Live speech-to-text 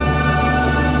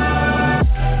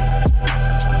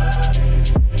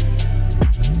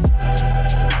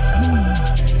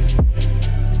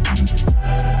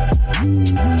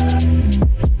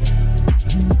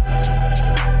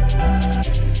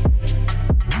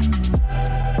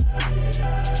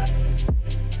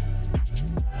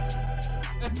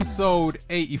Episode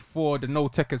 84, the No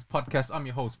Techers podcast. I'm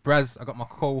your host, Braz. I got my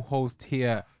co-host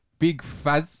here, Big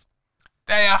Faz.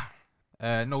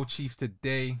 There. No Chief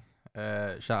today.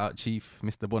 Shout out Chief,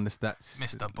 Mr. Bundestats.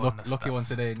 Mr. Bundestats. Lucky one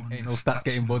today. Ain't no stats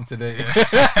getting bun today.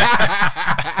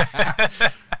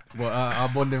 But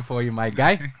I'm bunding for you, my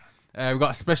guy. We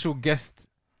got a special guest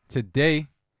today.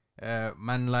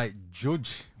 Man like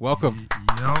Judge. Welcome.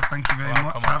 Yo, thank you very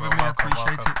much for having me. I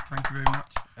appreciate it. Thank you very much.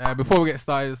 Before we get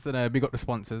started, big up the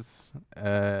sponsors.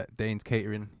 Dane's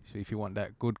Catering. So if you want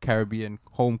that good Caribbean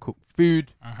home cooked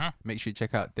food, make sure you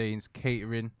check out Dane's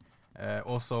Catering.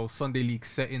 Also, Sunday League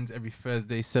settings every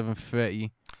Thursday,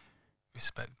 7:30.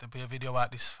 Respect. There'll be a video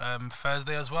out this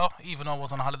Thursday as well. Even though I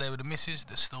was on holiday with the missus,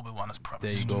 there'll still be one as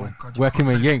promised. There you go. Oh my God, Working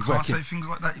when you ain't can't working. say things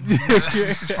like that.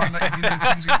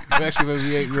 Working when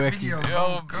we ain't working.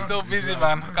 Yo, still busy,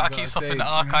 man. Gotta keep stuff in the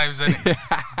archives, innit?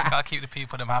 Gotta keep the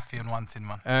people them happy and wanting,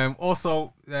 man.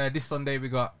 Also, this Sunday we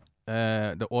got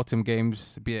the Autumn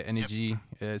Games, Beer Energy.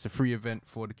 It's a free event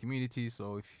for the community,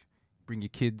 so if you bring your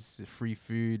kids, free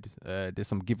food, there's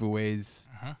some giveaways,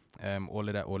 all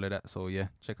of that. So yeah,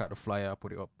 check out the flyer, I'll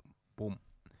put it up. Boom.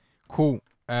 Cool.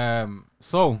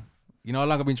 So, you know how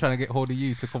long I've been trying to get hold of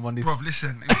you to come on this? Bro,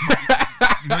 listen,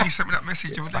 you know you sent me that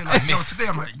message over there, like, yo, today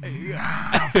I'm like,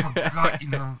 I forgot, you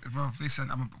know, bro, listen,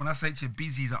 when I say to you,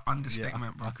 busy is an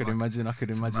understatement, bro. I could imagine.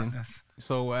 Madness.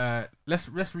 So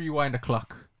let's rewind the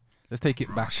clock. Let's take it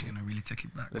Bro, back. actually gonna really take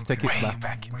it back. Let's take it Way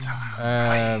back in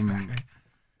time. Way back.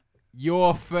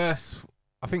 Your first,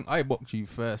 I think I booked you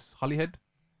first, Holyhead.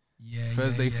 Yeah,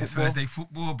 Thursday football. Thursday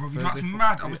football, bro. You know Thursday what's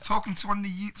mad? football, I was talking to one of the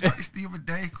youths about this the other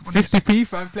day. 50p,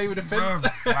 fam, play with the fence.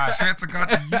 Bro, I swear to God,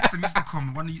 the youths used to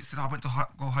come. One of the youths said, I went to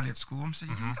go Holyhead school. I'm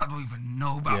saying, I don't even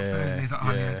know about Thursdays at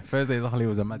Holyhead. Thursdays at Holyhead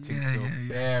was a mad thing still. Yeah.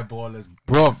 Bare ballers,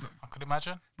 bro. I could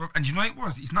imagine. Bro, and you know what it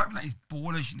was? It's not even like it's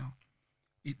ballers, you know.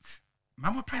 It's,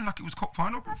 man, we're playing like it was cup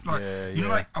final, bro. Like, you know,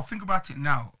 like, I'll think about it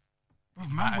now. Bro,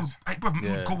 man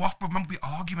would go off, bro. Man would be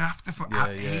arguing after for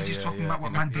ages talking about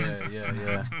what man did.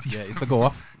 Yeah. It's the go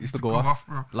off.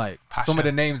 Bro. Like, Passion. some of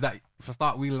the names that, if I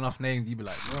start wheeling off names, you'd be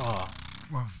like, bro.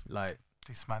 Bro. Like,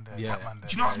 This man there, Yeah. that man there.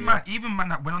 Do you know what's mad? Even man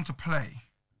that went on to play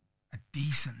a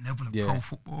decent level of pro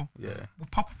football will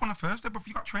pop up on a Thursday, bro. If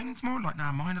you got training tomorrow, like,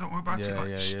 nah, mind, I don't worry about it.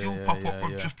 Like, still pop up,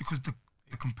 bro, just because the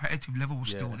competitive level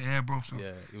was still there, bro. So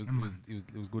yeah,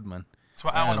 it was good, man. So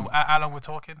how long we're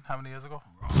talking? How many years ago?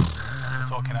 We're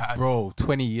talking Bro,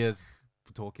 20 years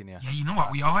for talking here. Yeah, you know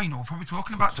what we are, you know, we're probably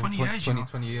talking about 20 years, you know.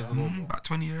 20 years ago. About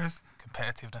 20 years.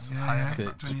 competitiveness was Yeah, higher. yeah.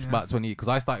 About 20 years. About 20, because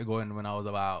I started going when I was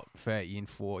about 13,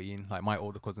 14. Like, my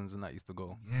older cousins and that used to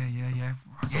go. Yeah,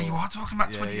 you are talking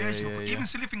about 20 years, you know, but even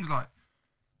silly things like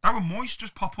Darren Moyes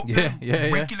just pop up Yeah.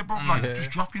 regular, bro, like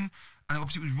just dropping. And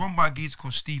obviously it was run by a geezer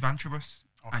called Steve Antrobus.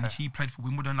 And he played for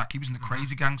Wimbledon. Like, he was in the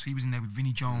crazy gang, so he was in there with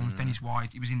Vinnie Jones, Dennis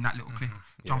White. He was in that little clique,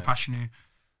 John Fashanu,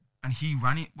 and he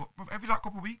ran it. But every like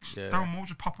couple of weeks, Darren Moore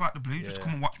just pop out the blue, just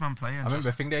come and watch man play. And I remember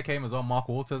a thing there came as well. Mark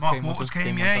Walters Mark came. Waters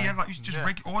came, one time. like just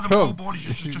all the Bro, ball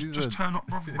bodies just turn up,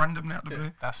 bro, randomly out the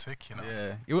blue. That's sick, you know.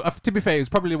 Yeah. To be fair, it was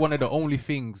probably one of the only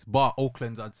things, bar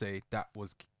Oakland's, I'd say, that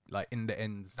was like in the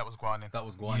ends. That was going in. That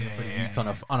was going for the youths on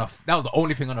a that was the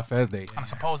only thing on a Thursday. And I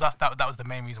suppose that was the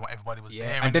main reason why everybody was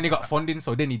there. And then he got funding,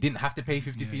 so then he didn't have to pay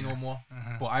 50p no more.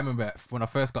 But I remember when I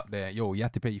first got there, you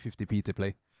had to pay 50p to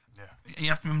play. Yeah. You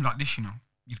have to remember like this, you know.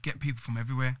 You'd get people from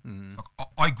everywhere. Like,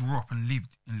 I grew up and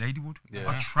lived in Ladywood.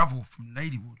 I travelled from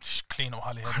Ladywood. Just clean up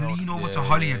Holyhead Road. Clean over to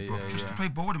Holyhead, bro. Just to play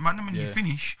ball with the man. And when you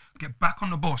finish, get back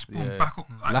on the bus, boom, back up.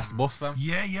 Like, Last bus, fam.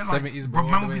 Yeah, like 70s, bro.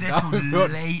 Man would be there till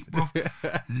down.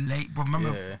 late, bro.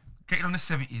 Remember getting on the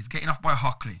 70s, getting off by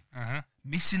Hockley,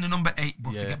 missing the number 8,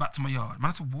 bro, to get back to my yard. Man,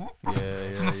 it's a walk, bro.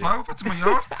 From the flyover to my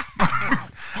yard.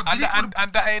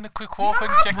 and that ain't a quick walk when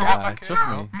you check it out. Back Trust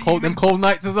here. me. Cold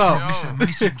nights as well. Listen,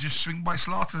 Mason just swing by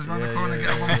Slaughters around the corner and get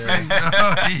up on the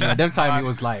thing. Yeah, them time it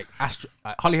was like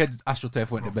Holyhead's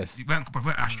AstroTurf weren't the best. It weren't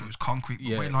Astro, it was concrete.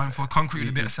 Wait line for concrete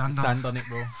with a bit of sand on. Sand on it,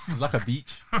 bro. It was like a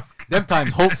beach. Them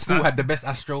times Hope School had the best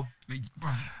Astro. Bro.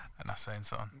 And that's saying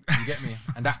something. You get me?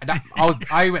 And that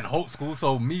I went Hope School,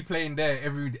 so me playing there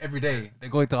every day. They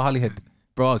going to Holyhead.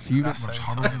 Bro, I was fuming. That's It's saying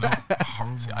horrible. something.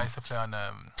 Horrible. See, I used to play on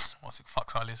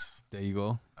Fox Hollies. There you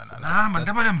go. Nah, man,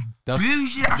 them are them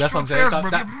bougie That's what I'm Astro saying. players, bro.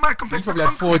 That- You might compare You to probably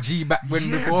had concrete. 4G back when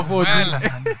before Well,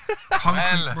 4G.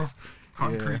 Concrete, bro.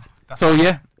 Concrete. So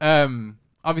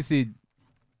obviously,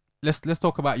 let's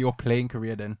talk about your playing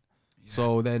career then.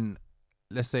 So then,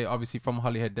 let's say obviously from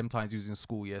Holyhead, them times you was in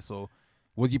school, So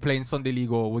was you playing Sunday League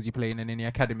or was you playing in any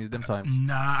academies them times?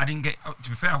 Nah, I didn't get. To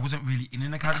be fair, I wasn't really in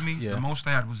an academy. Yeah. The most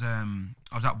I had was I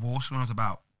was at Warsaw when I was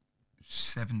about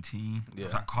 17. I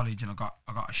was Yeah. at college and I got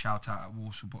a shout out at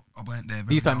Walsall, but I weren't there.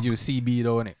 These very times long. you were CB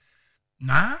though, innit?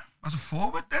 Nah, I was a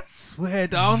forward then. Swear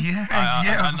down. Yeah,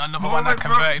 I was a another one that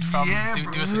forward, bro. converted from Yeah, do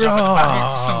bro. us a job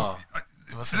at the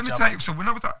back. So let me tell you. So when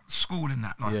I was at school and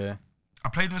that, like, Yeah, I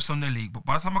played in the Sunday league, but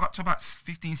by the time I got to about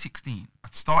 15, 16, I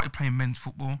started playing men's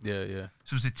football. yeah, yeah.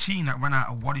 So it was a team that ran out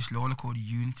of Waddish Lola called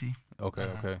Unity. Okay,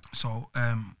 okay. So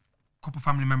a couple of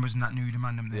family members and that knew the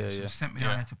man them there. Yeah, So yeah. they sent me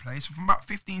down there to play. So from about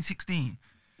 15, 16,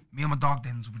 me and my dog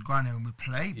Dens would go in there and we'd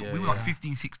play. But Yeah, we were yeah. like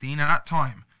 15, 16. And at that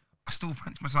time, I still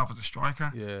fancied myself as a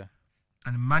striker. Yeah.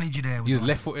 And the manager there was You was like,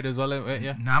 left-footed as well, weren't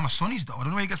you? Nah, my son is though. I don't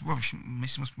know where he gets rubbish.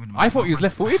 Missing with him. I thought you was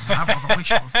left-footed. Nah, bro, I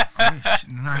wish. I wish.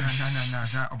 Nah.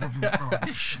 Bro, I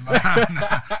wish. Nah,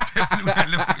 definitely not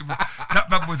left-footed. Bro. That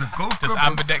bad boy's a ghost. Just bro.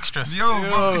 ambidextrous. Yo,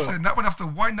 bro, listen, that one have to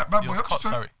wind that bad boy Yours up. cut,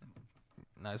 son. sorry.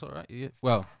 Nah, it's alright. Yeah.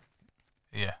 Well,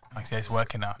 Yeah, like I say, it's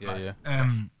working now. yeah,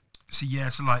 Nice. yeah.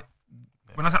 So like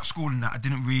when I was at school and that, I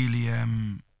didn't really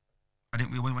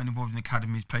went involved in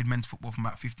academies. Played men's football from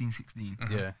about 15, 16.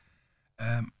 Yeah.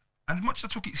 And as much as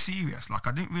I took it serious, like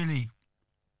I didn't really.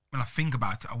 When I think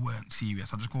about it, I weren't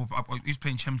serious. I just go. I used to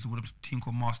play in Chelmsley with a team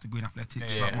called Master Green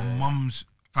Athletics. Yeah, like my yeah. mum's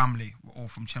family were all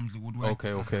from Chelmsley Wood way.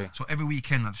 Okay. So every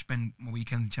weekend I'd spend my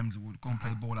weekend in Chelmsley Wood, go and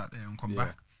play ball out there and come Yeah.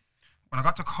 back. When I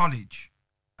got to college,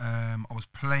 I was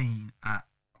playing at,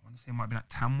 I want to say it might have been at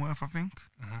Tamworth, I think.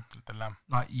 The lamb.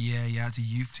 Like as a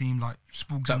youth team, like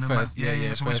Spooks That and them. first, man.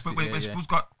 yeah, So when first, when Spooks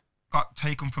got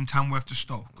taken from Tamworth to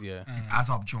Stoke, Yeah. it's as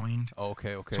I've joined.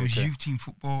 Okay. So it was youth team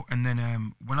football, and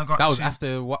then when I got That was to,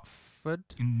 after Watford.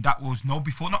 and that was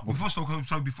before Stoke,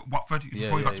 sorry, before Watford,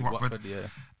 before you got to Watford. Yeah.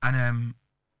 And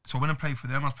so when I played for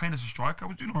them, I was playing as a striker. I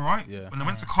was doing all right. Yeah. When I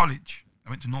went to college, I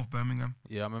went to North Birmingham.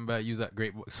 Yeah, I remember you was at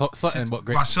Great Sutton, but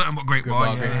Great. Well, Sutton, but Great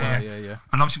Bar, yeah. Yeah.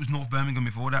 And obviously it was North Birmingham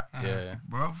before that. Yeah.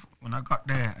 Bruv, when I got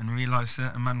there and realised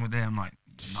certain man were there, I'm like,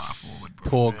 not forward, bro.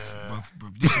 Talks.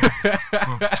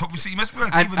 Bruv, talk, see, you must be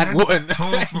And Wootton.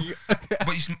 Talk, bruv.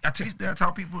 But to this day, I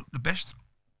tell people the best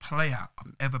player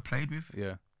I've ever played with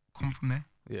Yeah. come from there.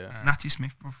 Yeah. Natty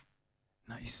Smith, bruv.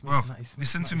 Nice. Bruv,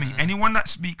 listen to me. Anyone that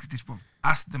speaks this, bruv,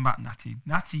 ask them about Natty.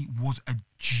 Natty was a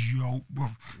joke,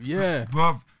 bruv. Yeah.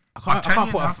 Bruv. I can't tell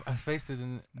you put now, a face to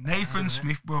the. Nathan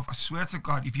Smith, bruv, I swear to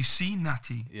God, if you see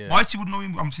Natty, Yeah. Mighty would know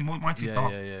him. I'm saying Mighty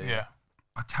Dog. Yeah.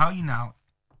 I tell you now,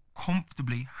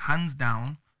 comfortably, hands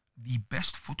down, the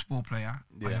best football player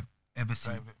I Yeah. have ever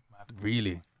seen.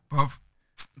 Really? Bruv,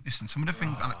 listen, some of the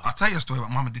things, and I'll tell you a story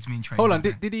about Mama did to me in training. Hold on.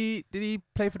 Did he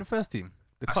play for the first team?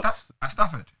 The at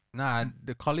Stafford? Nah,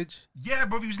 the college. Yeah,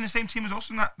 bruv, he was in the same team as us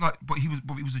and that, like, but he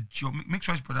was a joke. Mixed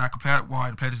race brother, I could play out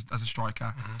wide, I played as a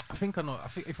striker. I think I know. I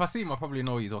think if I see him, I probably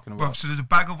know what you're talking Bruv, about. so there's a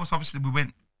bag of us, obviously,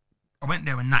 I went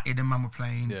there and Natty, the man were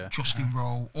playing, Yeah. Justin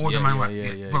Rowe, all Yeah, the man yeah, were,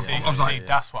 yeah, bruv, See, I was like,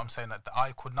 that's what I'm saying. That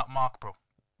I could not mark, bro.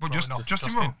 but no,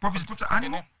 Justin Rowe, bruv, he's an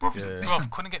animal, bruv, Yeah. listen. Bro,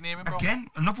 couldn't get near him, bro. Again,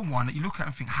 another one that you look at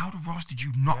and think, how the Ross did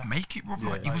you not Yeah. make it, bro?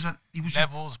 Like, Yeah. he was just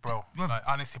Levels, bro. Bruv, Like,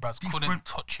 honestly, bro, couldn't different.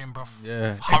 touch him, bro.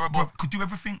 Yeah. Horrible. Bro, could do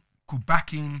everything. Could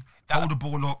back in, That- hold the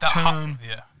ball up, That turn,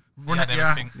 yeah. run He at had you.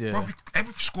 everything. Yeah. Bro,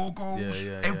 every score goals,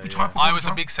 Yeah, every yeah, type of. I was a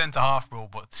goal. big centre half, bro.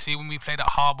 But see, when we played at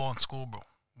Harbour in school, bro.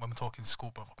 When we're talking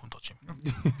school, bro, I couldn't touch him.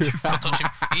 Couldn't touch him.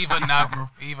 Even now,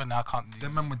 I can't.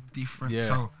 Them men were different. Yeah.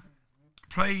 So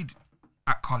played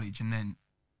at college, and then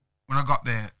when I got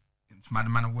there, it's the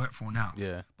man I work for now.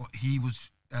 Yeah. But he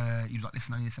was like,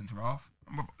 listen, I need a centre half.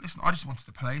 Listen, I just wanted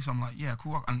to play, so I'm like, yeah,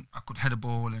 cool. And I could head a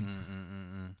ball,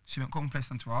 and so he went, come and play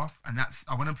centre half, and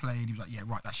I went and played. He was like, yeah,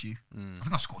 right, that's you. I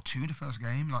think I scored 2 in the first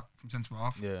game, like from centre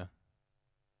half, Yeah.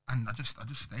 and I just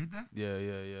stayed there.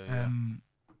 Yeah.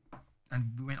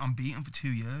 And we went unbeaten for 2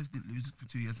 years, didn't lose for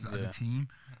 2 years as Yeah. a team.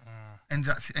 Ended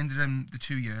the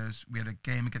 2 years. We had a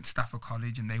game against Stafford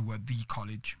College, and they were the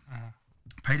college.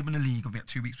 Played them in the league, we had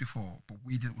 2 weeks before, but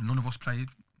we didn't. None of us played.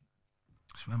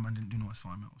 I swear, man didn't do no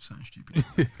assignment or something stupid.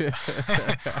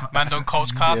 Man don't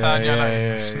coach Carter.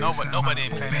 Yeah. Nobody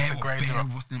played this for grades. Bare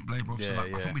of us didn't play, bro. So Yeah,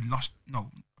 like, I think we lost. No,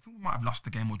 I think we might have lost the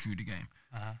game or drew the game.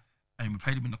 And we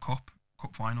played them in the cup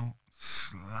final,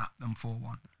 slapped them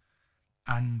 4-1.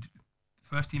 And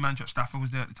first team manager at Stafford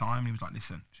was there at the time. He was like,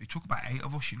 listen. So he took about 8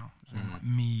 of us, you know. So like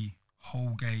me,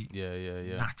 Holgate,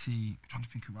 Yeah. Natty. I'm trying to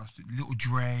think who else. Little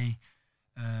Dre,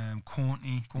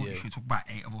 Courtney. Yeah. So he took about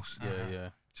 8 of us. Yeah.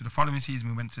 So the following season,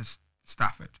 we went to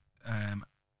Stafford.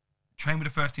 Trained with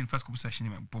the first team, first couple of sessions.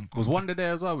 He went, boom, go. Was Wonder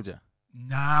there as well, would you?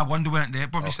 Nah, Wonder weren't there.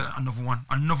 Probably said another one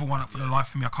for the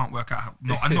life of me. I can't work out how.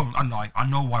 No, I know, I lie. I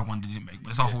know why Wonder didn't make, but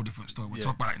it's a whole different story. We'll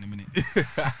talk about that in a minute.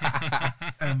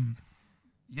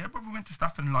 Yeah, but we went to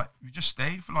Stafford and like we just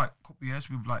stayed for like a couple of years.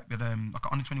 We had an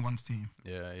under 21s team.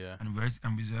 Yeah.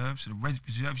 And reserves. So the reserves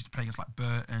used to play against like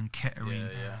Burton, Kettering.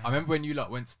 Yeah. I remember when you lot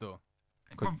went still.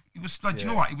 Bro, it was like, do you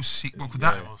know what? It was sick, bro.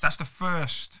 Because that's the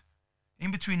first.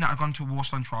 In between that, I'd gone to a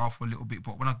Warsaw trial for a little bit,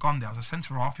 but when I'd gone there, I was a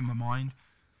centre half in my mind.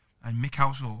 And Mick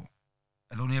Housel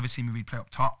had only ever seen me really play up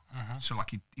top. So like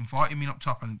he invited me up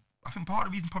top, and I think part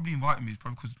of the reason probably invited me is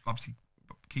probably because obviously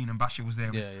Keenan Basher was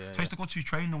there. So I used to go to his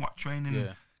training and watch training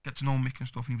and get to know Mick and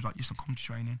stuff. And he was like, listen, come to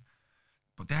training.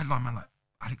 But they had like, man, like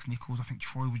Alex Nichols, I think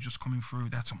Troy was just coming through.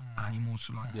 They had some animals.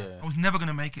 So like, I was never going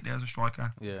to make it there as a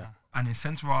striker. Yeah. And in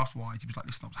centre half wise, he was like,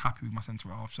 listen, I was happy with my centre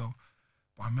half. So,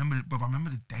 but I remember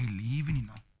the day leaving, you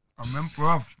know. I remember,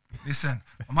 bruv, listen,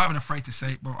 I'm not even afraid to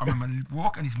say it, bro. I remember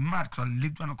walking, and it's mad because I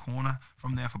lived around the corner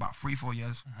from there for about 3-4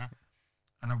 years.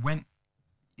 And I went,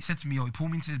 he said to me, he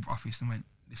pulled me into the office and went,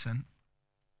 listen,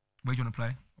 where do you want to play?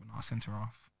 I went, no, centre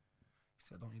half. He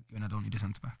said, I don't need a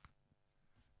centre back. I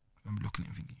remember looking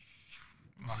at him thinking,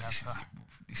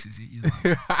 this is it. He's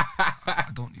like,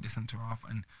 I don't need a centre half.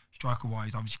 And striker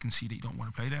wise, obviously you can see that you don't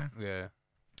want to play there. Yeah.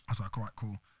 I was like, all right,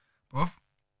 cool. Bruv,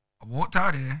 I walked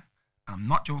out here, and I'm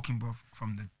not joking, bruv,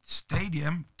 from the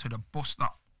stadium to the bus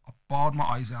stop, I barred my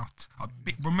eyes out.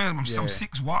 Remember, I'm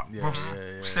 6 what?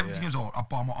 Bruv, 17 years old. I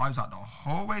barred my eyes out the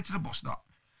whole way to the bus stop,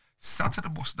 sat at the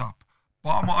bus stop,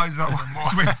 barred my eyes out,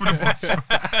 waiting for the bus.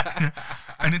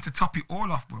 And then to top it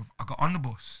all off, bruv, I got on the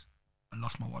bus and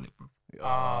lost my wallet, bruv.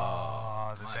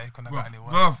 Oh, the day couldn't have got any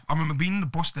worse. Bruv, I remember being in the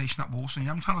bus station at Walsall.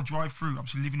 I'm trying to drive through. I'm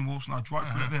still living in Walsall. I drive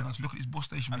through there and I just look at this bus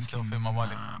station and still feel my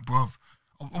wallet. Bruv.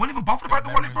 I wasn't even bothered about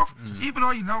the wallet, bruv. Even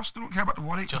though you now still don't care about the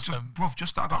wallet. Just bruv,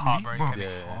 just that I got me,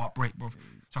 bruv. Heartbreak, bruv.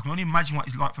 So I can only imagine what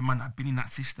it's like for a man that had been in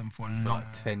that system for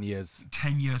like 10 years.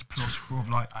 10 years plus, bruv.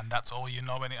 Like, and that's all you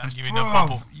know, and you're in a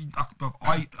bubble. Bruv,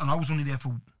 I was only there for,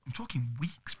 I'm talking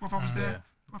weeks, bruv. I was there.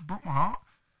 Bruv, broke my heart.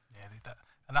 Yeah,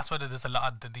 and that's where there's a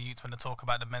lot of the youth when they talk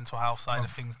about the mental health side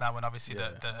of things now, and obviously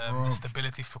the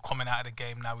stability for coming out of the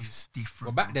game now is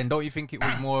different. Well, back then, don't you think it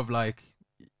was more of like,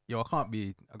 yo, I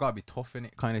gotta be tough in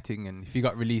it kind of thing, and if you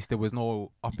got released, there was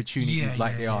no opportunities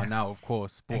like they are now, of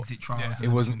course. But exit trials. It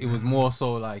was more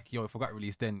so like, yo, if I got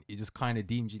released, then it just kind of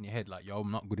deemed you in your head like, yo,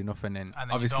 I'm not good enough, and then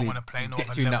obviously it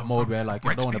gets you in that mode where like,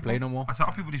 I don't want to play no more. I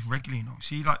tell people this regularly, you know.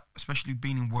 See, like especially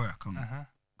being in work and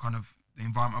kind of the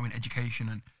environment I'm in, education,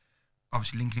 and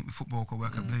obviously linking it with football or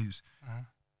work at Blues,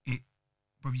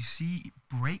 bruv, you see, it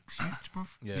breaks you, bruv.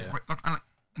 And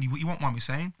you won't mind me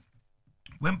saying,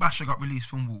 when Basher got released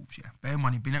from Wolves, bear in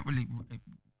mind he'd been at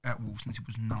Wolves since he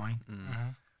was 9.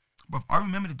 But I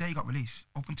remember the day he got released,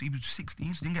 up until he was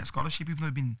 16, so he didn't get a scholarship, even though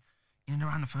he'd been in and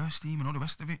around the first team and all the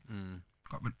rest of it.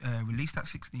 Got released at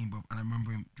 16, bruv, and I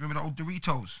remember him. Do you remember the old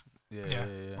Doritos? Yeah.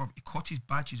 Bruv, he cut his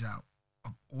badges out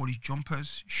of all his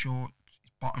jumpers, shorts,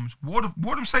 bottoms, wore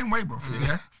them same way, bro.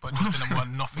 Yeah. But just didn't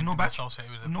want nothing no badge,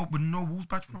 associated with it. With no Wolves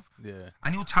badge, bro. Yeah.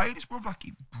 And he'll tell you this, bro, like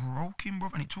it broke him, bro.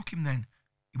 And it took him then.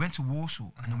 He went to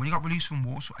Warsaw, and then when he got released from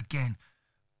Warsaw again,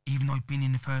 even though he'd been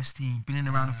in the first team, been in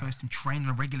around the first team, trained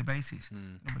on a regular basis,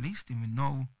 they released him with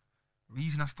no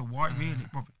reason as to why, really,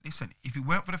 bro. Listen, if it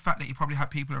weren't for the fact that he probably had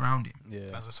people around him,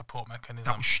 as a support mechanism,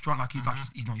 that was strong, like you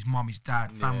know, his mum, his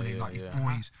dad, family, his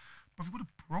boys. But it would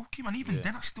have broke him, and even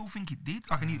then I still think it did.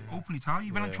 Like, and he openly tell you,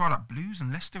 he went and tried like Blues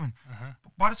and Leicester, and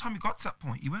but by the time he got to that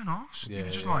point, he weren't arsed. He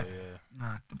was just like,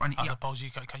 nah. I suppose you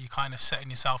kind of setting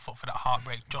yourself up for that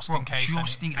heartbreak just in case.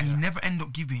 And he never end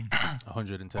up giving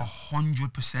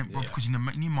 110%, bro, because in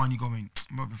your mind you're going,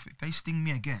 bro, if they sting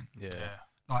me again,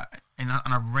 like, and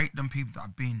I rate them people that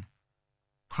have been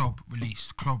club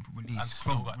release, and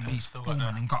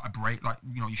got a break, like,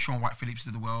 you know, you Sean White Phillips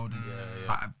of the world, and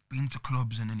like, I've been to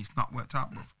clubs and then it's not worked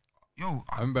out, bro. Yo,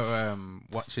 I remember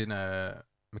watching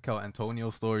Mikel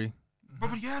Antonio's story.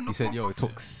 Brother, he said, yo, it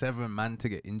took 7 man to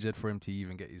get injured for him to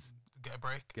even get a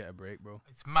break. Get a break, bro.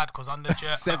 It's mad because on the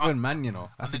journey, 7 man, you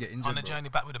know, had to get injured. On the journey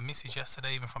back with the missus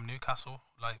yesterday, even from Newcastle,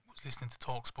 like, was listening to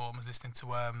TalkSport, was listening to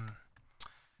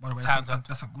by the way, that's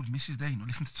a good missus there, you know.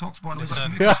 Listen to TalkSport.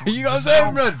 You got to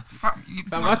say, man.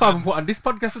 That's why I'm putting this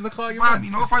podcast in the car, man.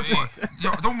 You know, if I put,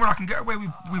 don't worry, I can get away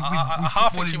with I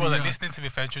half think she wasn't listening to me,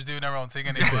 fair. She was doing her own thing,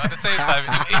 and at the same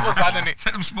time, it was on, and it.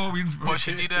 Set them small wins, bro. But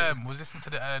she did was listening to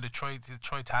the Troy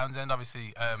Townsend,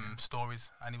 obviously,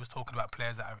 stories, and he was talking about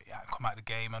players that have come out of the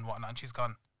game and whatnot, and she's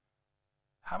gone,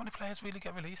 how many players really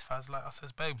get released, Faz? Like, I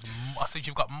says, babe,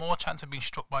 you've got more chance of being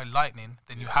struck by lightning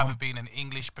than you have of being an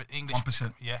English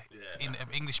 1%. In an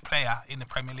English player in the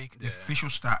Premier League. The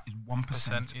official stat is 1%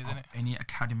 isn't it? Any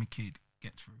academy kid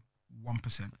gets through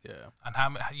 1%. Yeah. And how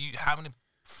many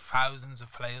thousands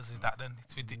of players is that then?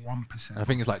 It's ridiculous. 1%. I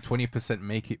think it's like 20%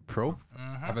 make it pro,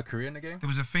 have a career in the game. There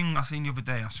was a thing I seen the other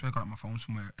day, and I swear I got it on my phone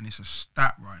somewhere, and it's a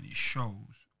stat, right? And it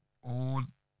shows all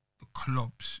the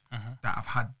clubs that have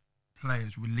had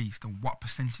players released and what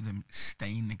percentage of them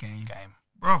stay in the game.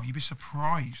 Bro, you'd be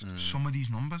surprised some of these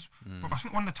numbers. But I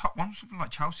think one of the top ones, something like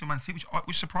Chelsea or Man City,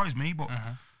 which surprised me, but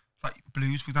like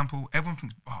Blues, for example, everyone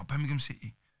thinks, oh, Birmingham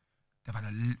City, they've had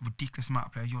a ridiculous amount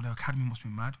of players. Their academy must be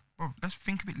mad. Bro, let's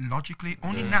think of it logically.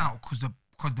 Only now, because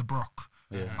the Brock,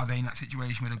 are they in that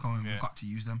situation where they're going, we've got to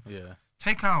use them. Yeah.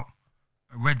 Take out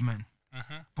Redmond,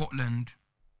 Butland,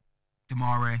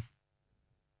 Demare.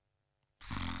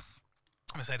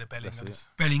 I'm going to say the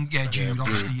Bellinghams. Jude,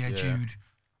 obviously, Jude.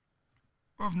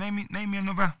 Bro, name me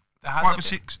another 5 or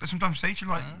 6. They sometimes say to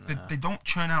you, like, they don't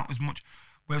churn out as much.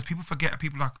 Whereas people forget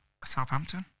people like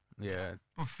Southampton. Yeah.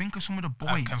 But think of some of the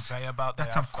boys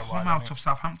that have come out of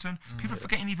Southampton. People are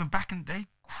forgetting even back in the day,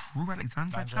 Crew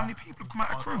Alexandra. How many people have come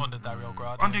out of Crew? Under Dario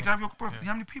Gradi.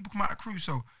 How many people come out of Crew?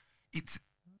 So it's...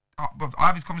 but I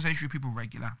have this conversation with people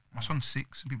regular. My son's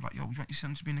 6, and people are like, yo, would you want your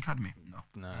son to be in the academy?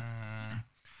 No.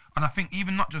 And I think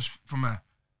even not just from a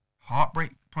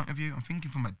heartbreak point of view, I'm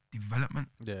thinking from a development.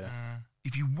 Yeah.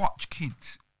 If you watch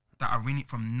kids that are in it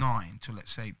from 9 to,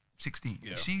 let's say, 16,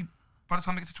 you see, by the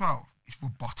time they get to 12, it's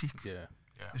robotic. Yeah.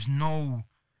 There's no...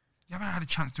 You haven't had a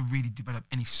chance to really develop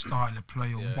any style of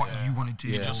play or what you want to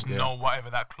do. You just know whatever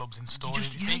that club's in store.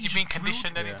 You've been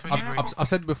conditioned in it to a degree. I've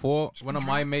said before, one of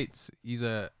my mates,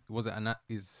 was an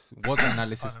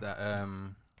analysis at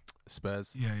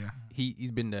Spurs. Yeah.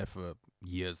 He's been there for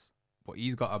years, but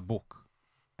he's got a book,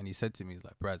 and he said to me, he's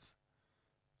like, Braz,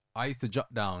 I used to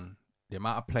jot down the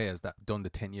amount of players that done the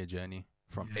 10-year journey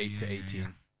from 8 to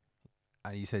 18.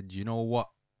 And he said, you know what?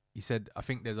 He said, I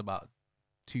think there's about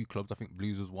 2 clubs. I think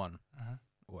Blues was one,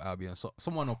 or Albion, so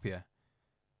someone up here.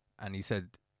 And he said,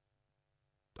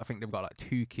 I think they've got like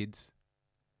 2 kids,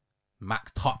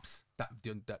 max tops, that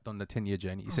done the 10-year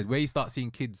journey. He said, where you start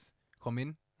seeing kids come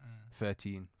in,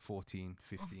 13, 14,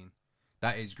 15,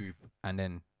 that age group, and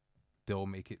then they'll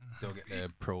make it, they'll get their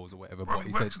pros or whatever. Bro, but he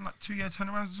it works said, in like 2-year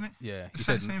turnarounds, isn't it? Yeah. He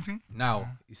said the same thing.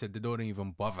 Now, he said they don't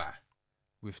even bother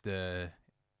with the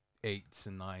 8s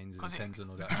and 9s and 10s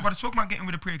and all that. But they're talking about getting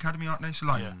rid of pre-academy, aren't they? So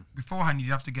like beforehand,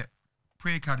 you'd have to get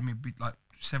pre-academy like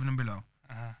 7 and below.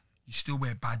 You still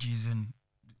wear badges and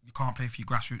you can't play for your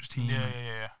grassroots team.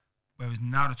 Yeah. Whereas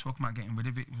now they're talking about getting rid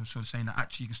of it. So saying that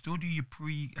actually you can still do your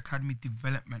pre-academy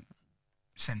development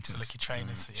centres. So like your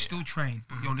trainers. Still train,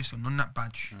 but yo, listen, none of that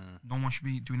badge. No one should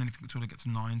be doing anything until they get to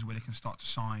 9s where they can start to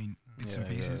sign bits and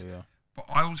pieces. But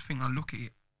I always think, I look at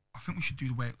it, I think we should do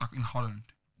the way like in Holland.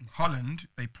 In Holland,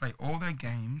 they play all their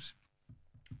games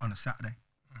on a Saturday.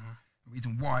 The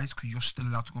reason why is because you're still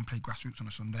allowed to go and play grassroots on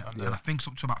a Sunday. And I think it's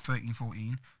up to about 13,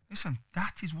 14. Listen,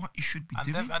 that is what you should be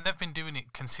doing. And they've been doing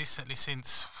it consistently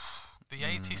since the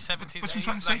 80s, 70s, But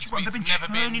 80s. they've been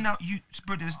churning out youth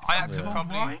brothers. I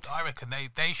reckon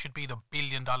they should be the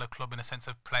billion-dollar club in a sense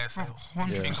of player sales.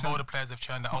 100%. Think of all the players they've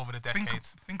churned out over the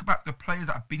decades. Think about the players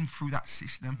that have been through that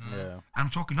system. And I'm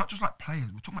talking not just like players,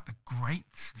 we're talking about the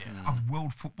greats of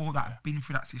world football that have been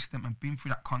through that system and been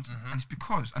through that continent. And it's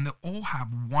because, and they all have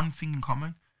one thing in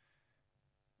common.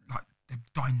 Like, they're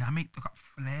dynamic, they've got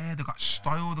flair, they've got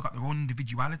style, they've got their own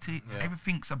individuality.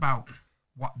 Everything's about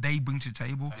what they bring to the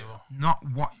table, not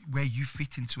where you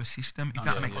fit into a system, if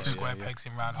that makes sense. Square pegs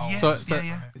in round holes. So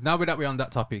now that we're on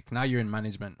that topic, now you're in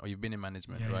management, or you've been in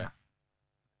management, right?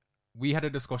 We had a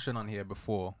discussion on here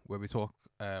before where we talk,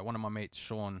 one of my mates,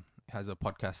 Sean, has a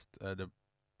podcast, the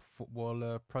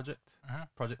Footballer Project,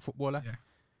 Project Footballer.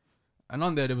 And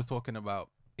on there, they was talking about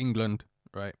England,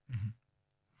 right?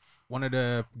 One of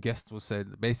the guests was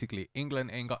said, basically, England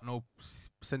ain't got no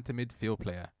centre midfield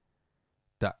player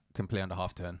that can play on the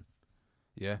half turn.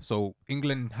 Yeah. So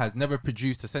England has never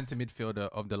produced a centre midfielder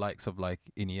of the likes of like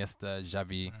Iniesta,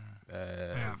 Xavi,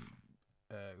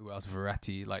 who else?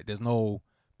 Verratti. Like, there's no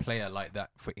player like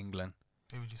that for England.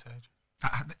 Who would you say?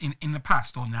 In the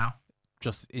past or now?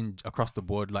 Just in across the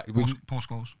board, like Paul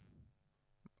Scholes.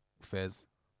 Fairs.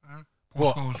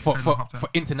 Paul Scholes for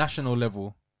international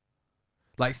level.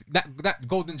 Like that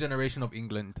golden generation of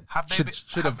England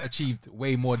should have achieved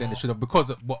way more than they should have because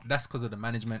of the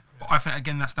management. But I think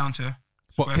again that's down to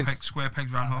square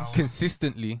pegs round holes.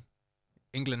 Consistently,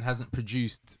 England hasn't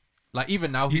produced. Like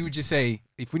even now, who would you say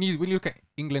when you look at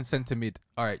England centre mid?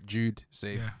 All right, Jude,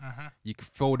 safe.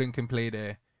 Foden can play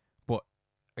there, but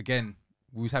again,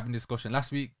 we was having a discussion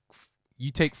last week.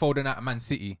 You take Foden out of Man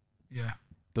City. Yeah.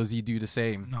 Does he do the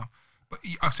same? No. But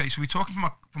okay, so we're talking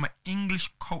from an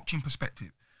English coaching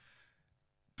perspective.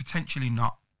 Potentially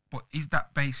not, but is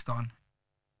that based on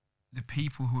the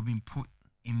people who have been put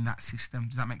in that system.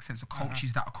 Does that make sense? The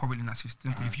coaches that are currently in that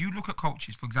system. If you look at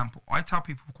coaches, for example, I tell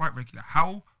people quite regular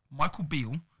how Michael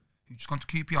Beale, who's just gone to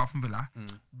QPR from Villa,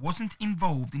 wasn't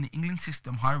involved in the England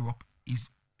system higher up.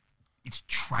 It's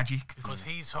tragic because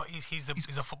he's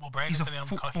a football brain. He's a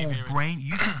football brain.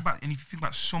 You think about, and if you think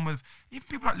about some of even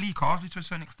people like Lee Carsley to a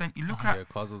certain extent, you look at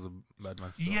Carsley's a bad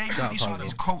man. Still. Yeah, you look at some of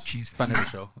these coaches. Fan of the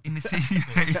show. In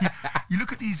the you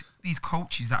look at these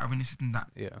coaches that are in the system that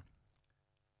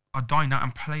are dying out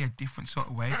and play a different sort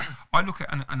of way. I look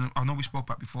at and I know we spoke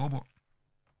about before, but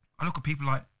I look at people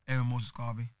like Aaron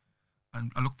Moses-Garvey,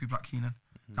 and I look at people like Keenan.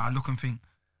 That I look and think,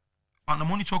 and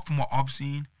I'm only talking from what I've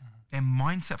seen. Their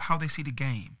mindset of how they see the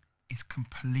game is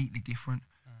completely different.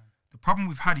 The problem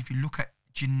we've had, if you look at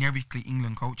generically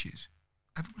England coaches,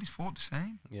 everybody's thought the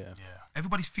same.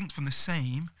 Everybody thinks from the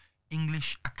same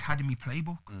English academy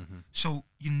playbook. So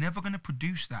you're never going to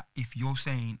produce that if you're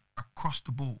saying across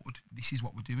the board, this is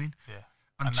what we're doing.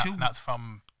 Until and that's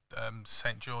from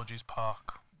St. George's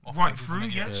Park. Right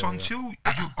through, So until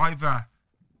you either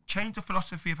change the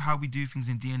philosophy of how we do things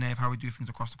in DNA, of how we do things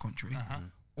across the country,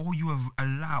 or you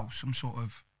allow some sort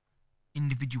of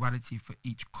individuality for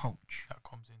each coach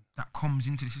that comes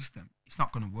into the system, it's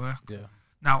not going to work.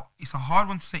 Now, it's a hard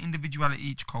one to say individuality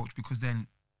each coach, because then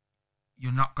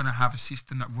you're not going to have a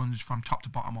system that runs from top to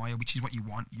bottom, which is what you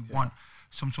want. You want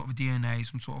some sort of DNA,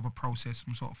 some sort of a process,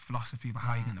 some sort of philosophy of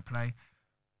how you're going to play.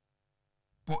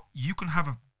 But you can have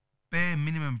a bare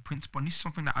minimum principle, and this is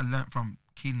something that I learned from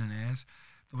Keenan and Ayres.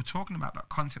 They were talking about that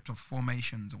concept of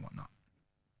formations and whatnot.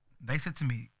 They said to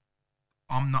me,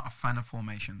 I'm not a fan of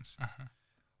formations.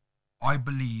 I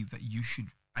believe that you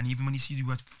should, and even when you see the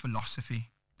word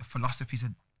philosophy, the philosophy is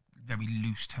a very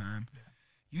loose term.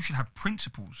 You should have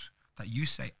principles that you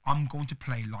say, I'm going to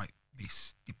play like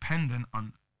this, dependent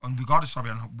on regardless of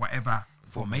whatever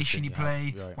formation you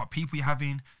play, what people you're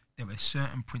having, there are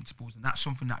certain principles, and that's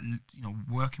something that,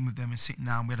 working with them and sitting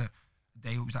down. We had a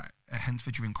day, it was at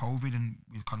Hensford during COVID, and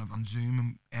we were kind of on Zoom,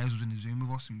 and Ayres was in the Zoom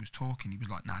with us, and we was talking. He was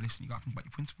like, nah, listen, you got to think about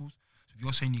your principles. So if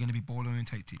you're saying you're going to be ball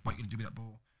orientated, what are you going to do with that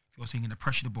ball? If you're saying you're going to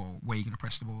pressure the ball, where are you going to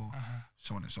press the ball?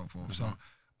 So on and so forth. So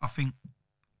I think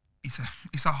it's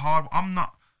a hard,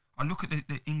 I look at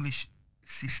the English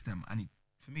system, and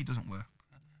for me, it doesn't work.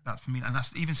 That's for me, and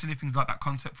that's even silly things like that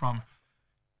concept from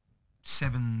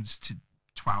 7s to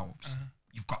 12s.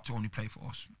 You've got to only play for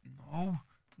us. No.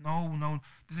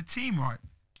 There's a team, right?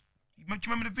 Do you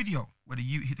remember the video where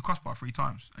you hit the crossbar 3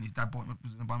 times and his dad was going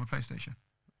to buy him a PlayStation?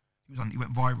 He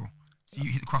went viral. So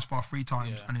you hit the crossbar 3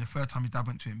 times, and then the 3rd time his dad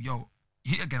went to him, yo,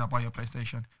 you hit again, I'll buy you a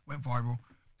PlayStation. Went viral.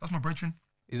 That's my brethren.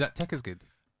 Is that Tekker's kid?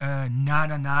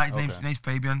 Nah. His name's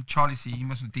Fabian. Charlie C. He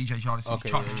must have DJ Charlie C.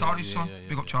 Charlie's son.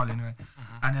 Big up Charlie anyway.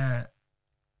 And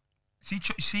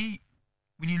see,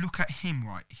 when you look at him,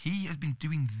 right, he has been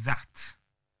doing that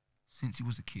since he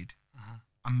was a kid.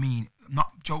 I mean, I'm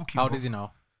not joking. How old is he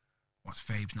now? What's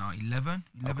Fabes now? 11,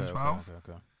 12?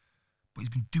 Okay. But he's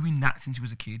been doing that since he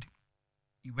was a kid.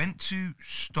 He went to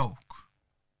Stoke,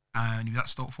 and he was at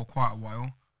Stoke for quite a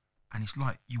while. And it's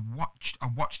like, I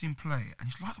watched him play, and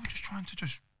it's like they were just trying to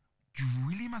just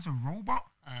drill him as a robot.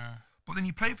 But then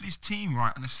he played for this team,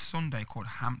 right, on a Sunday called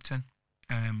Hampton,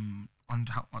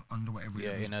 under whatever it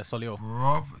is. Yeah, in Solihull.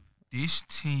 Bruv, this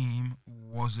team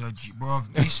was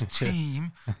this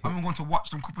team, I'm going to watch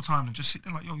them a couple of times and just sit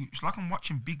there like, yo, it's like I'm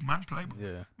watching big man play.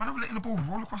 Man, I'm letting the ball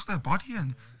roll across their body,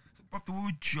 and bruv, they were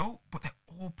a joke, but they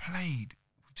all played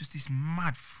with just this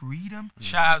mad freedom.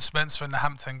 Shout out Spencer and the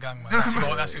Hampton gang, man.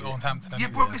 That's who owns Hampton. Yeah,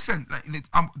 but listen,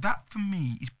 that for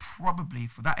me is probably,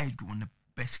 for that age group, one of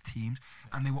the best teams,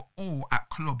 and they were all at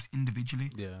clubs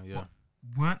individually. But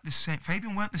weren't the same.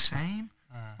 Fabian weren't the same.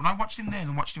 When I watched him then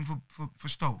and watched him for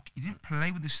Stoke, he didn't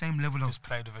play with the same level of... Just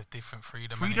played with a different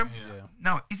freedom.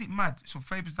 Now, is it mad? So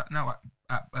Fabian's now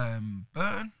at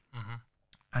Burton,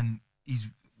 and he's...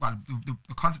 Well,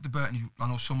 the concept of Burton is, I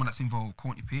know someone that's involved,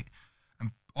 Courtney Pitt,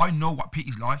 and I know what Pitt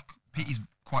is like. Pitt is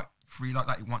quite free like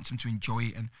that. He wants him to enjoy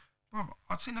it. And, bro,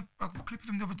 I'd seen a clip of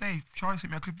him the other day. Charlie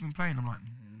sent me a clip of him playing. I'm like,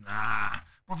 nah.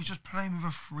 Bro, he's just playing with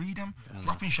a freedom,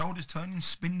 dropping shoulders, turning,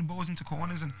 spinning balls into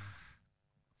corners, and...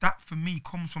 That for me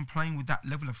comes from playing with that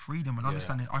level of freedom and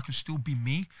understanding I can still be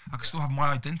me. I can still have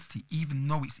my identity, even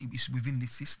though it's within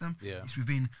this system. It's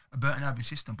within a Burton Albion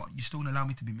system, but you still allow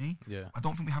me to be me. I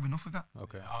don't think we have enough of that.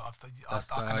 Okay. I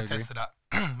can attest to that.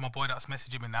 My boy that's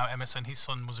messaging me now, Emerson, his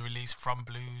son was released from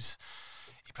Blues.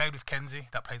 He played with Kenzie,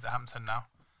 that plays at Hampton now.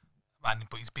 But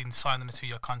he's been signed on a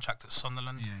 2-year contract at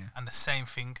Sunderland. And the same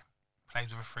thing,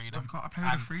 plays with a freedom. I've got to play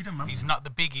with a freedom, man. He's not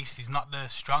the biggest, he's not the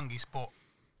strongest, but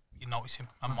you notice him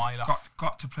a mile off.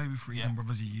 Got to play with freedom,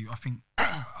 brothers. I think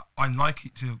I like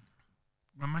it to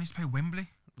when Man used to play Wembley.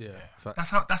 Yeah. That's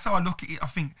how I look at it. I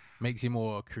think makes you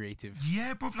more creative.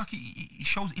 Yeah, bro. Like it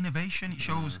shows innovation. It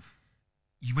shows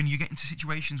you when you get into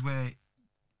situations where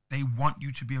they want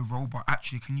you to be a robot.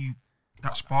 Actually, can you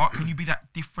that spark? Can you be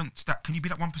that difference? Can you be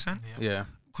that 1%? Yeah.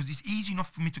 Because it's easy enough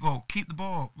for me to go keep the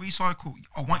ball, recycle.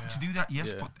 I want you to do that,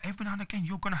 yes, but every now and again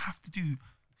you're gonna have to do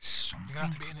something. You're gonna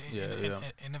have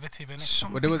to be innovative in it.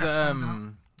 Well, there was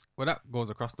well, that goes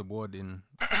across the board in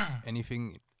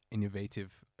anything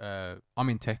innovative. I'm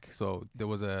in tech, so there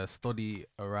was a study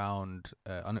around.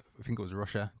 I think it was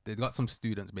Russia. They got some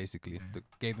students basically that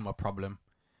gave them a problem,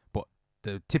 but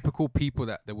the typical people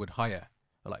that they would hire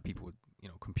are like people with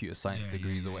computer science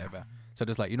degrees or whatever. So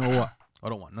just like, you know what, I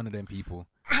don't want none of them people.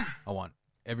 I want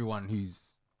everyone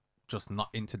who's just not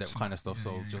into that kind of stuff.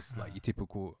 So just like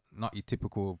not your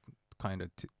typical kind of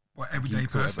everyday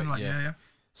person. Like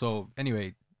So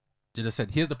anyway, they just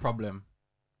said, here's the problem.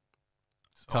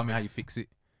 Tell me how you fix it.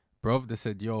 Bro, they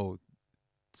said, yo,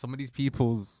 some of these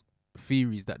people's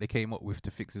theories that they came up with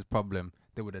to fix this problem,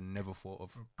 they would have never thought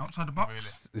of. Outside the box? Really?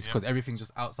 It's because everything's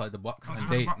just outside the box.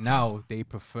 Outside And they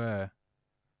prefer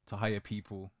to hire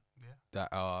people that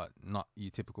are not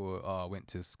your typical, went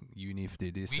to uni,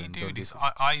 did this we and do done this. this.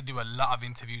 I do a lot of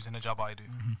interviews in the job I do.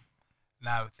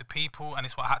 Now, the people, and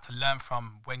it's what I had to learn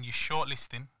from when you're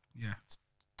shortlisting,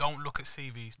 don't look at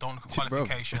CVs, don't look at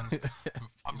qualifications.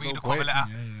 Read the cover letter.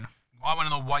 I want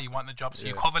to know why you want the job. So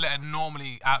your cover letter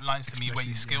normally outlines to me where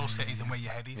your skill set is and where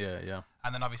your head is.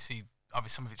 And then obviously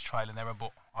some of it's trial and error,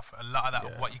 but a lot of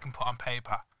that, what you can put on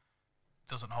paper,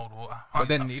 doesn't hold water. But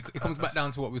then it comes back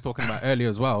down to what we were talking about earlier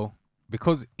as well.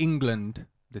 Because England,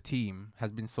 the team,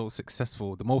 has been so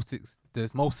successful, the most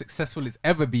successful it's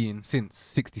ever been since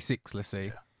 '66, let's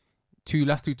say.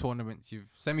 Last two tournaments, you've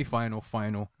semi-final,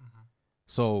 final.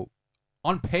 So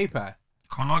on paper,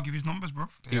 can't argue his numbers, bro.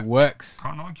 It works.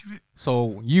 Can't argue it.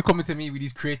 So you coming to me with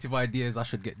these creative ideas, I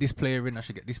should get this player in, I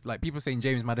should get this. Like people saying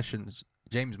James Maddison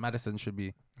should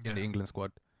be in the England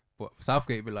squad. But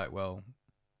Southgate be like, well,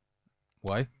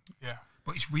 why? Yeah.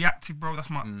 But it's reactive, bro. That's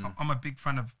my. I'm a big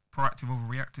fan of proactive over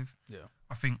reactive. Yeah.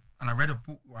 I think, and I read a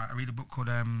book. Right, I read a book called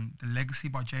The Legacy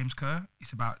by James Kerr.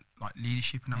 It's about like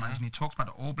leadership and management. He talks about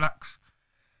the All Blacks,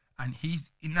 and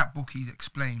in that book he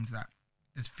explains that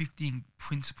there's 15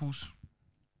 principles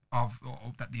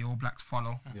that the All Blacks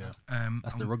follow. Yeah.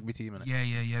 That's the rugby team, isn't it?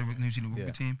 Yeah. New Zealand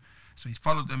rugby team. So he's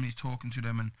followed them. And he's talking to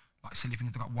them, and like silly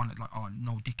things. They got one like, oh,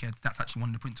 no dickheads. That's actually one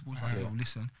of the principles. Like, yo,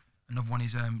 listen. Another one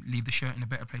is leave the shirt in a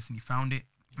better place than you found it.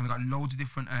 And they got loads of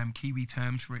different Kiwi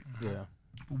terms for it. Yeah.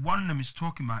 But one of them is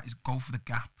talking about is go for the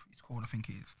gap. It's called, I think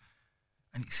it is.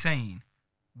 And it's saying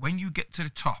when you get to the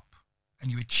top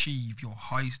and you achieve your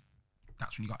highest,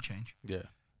 that's when you got to change. Yeah.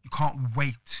 You can't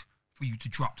wait for you to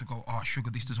drop to go, oh,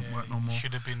 sugar, this doesn't work no more.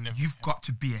 Should have been. You've got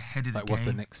to be ahead of the game. What's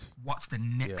the next? What's the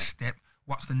next step?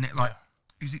 What's the next? Like,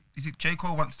 is it J.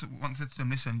 Cole once said to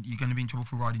them, listen, you're going to be in trouble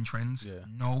for riding trends. Yeah.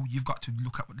 No, you've got to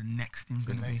look at what the next thing's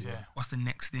going to be. Yeah. What's the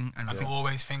next thing? And I think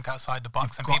always think outside the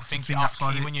box, and people think you're off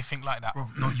key when you think like that. Bro,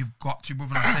 no, you've got to,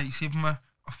 brother. Like I say, see, from a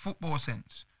football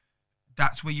sense,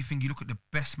 that's where you think you look at the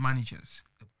best managers,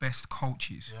 the best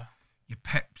coaches. Yeah. Your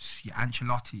Peps, your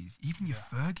Ancelottis, even your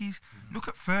Fergies. Look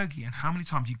at Fergie and how many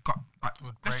times you got. Like,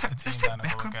 let's take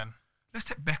Beckham. Let's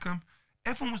take Beckham.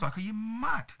 Everyone was like, "Are you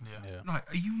mad? Like,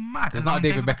 are you mad?" There's not a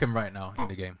David Beckham right now in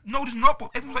the game. No, there's not.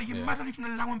 But everyone's like, "You're mad on even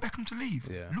allowing Beckham to leave."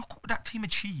 Yeah. Look what that team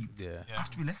achieved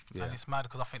after he left. And it's mad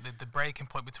because I think the breaking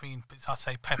point between, I'd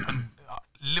say, Pep and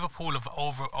Liverpool have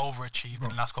overachieved in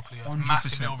the last couple of years.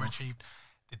 Massively overachieved.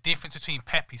 The difference between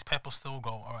Pep is Pep will still go,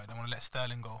 all right, I want to let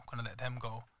Sterling go, going to let them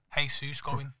go. Jesus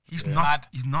going. He's not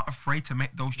afraid to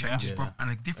make those changes, bro. And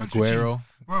the difference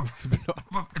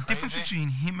between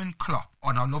him and Klopp,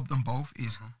 and I love them both,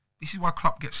 is this is why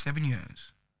Klopp gets 7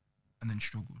 years and then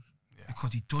struggles.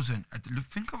 Because he doesn't.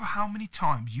 Think of how many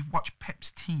times you've watched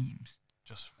Pep's teams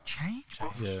just change,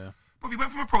 bro. Yeah. But he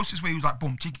went from a process where he was like,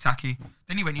 boom, ticky-tacky.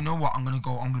 Then he went, you know what, I'm going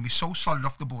to be so solid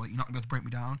off the ball that you're not going to be able to break me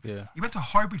down. Yeah. He went to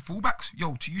hybrid fullbacks.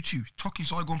 Yo, to you two, tuck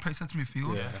inside, go and play centre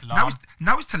midfield. Yeah.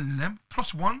 Now he's telling them,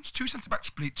 +1s, 2 centre-back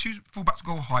split, 2 fullbacks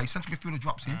go high, centre midfielder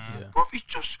drops in. Bro, he's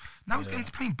just, now he's getting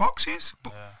to playing boxes.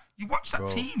 But you watch that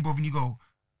team, bro, and you go,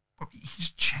 bro, he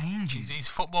just changes. His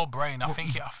football brain, I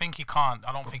think he can't.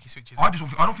 I don't think he switches. I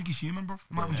don't think he's human, bro.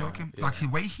 I'm not even joking. Like, the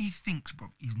way he thinks, bro,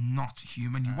 he's not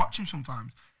human. You watch him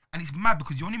sometimes. And it's mad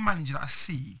because the only manager that I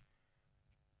see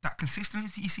that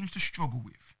consistency he seems to struggle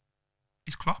with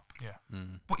is Klopp. Yeah.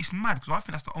 But it's mad because I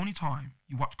think that's the only time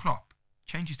you watch Klopp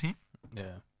change his team.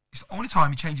 Yeah. It's the only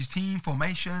time he changes team,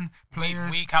 formation,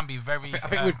 players. We can be very... I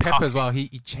think with Pep as well,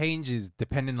 he changes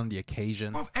depending on the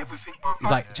occasion. Of everything, bro. It's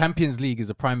like Champions League is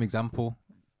a prime example.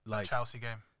 Like Chelsea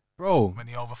game, bro, when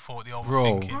he overthought the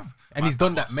bro, overthinking. and he's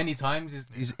done that many times.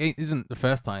 It isn't the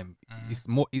first time. It's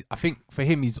more. I think for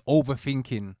him, he's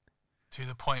overthinking to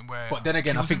the point where. But then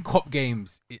again, I think cup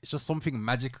games, it's just something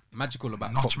magical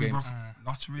about cup games.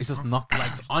 Lottery, it's just not like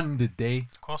it's on the day.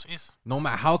 Of course it is. No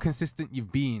matter how consistent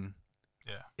you've been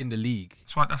in the league.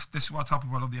 This is why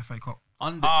I love the FA Cup.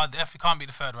 The FA can't beat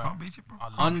the third round. Can't beat it, bro.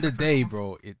 On the day,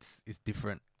 bro, it's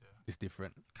different. Yeah. It's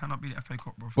different. Cannot beat the FA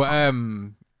Cup, bro. But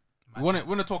we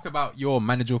want to talk about your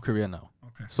managerial career now.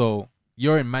 Okay. So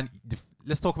you're in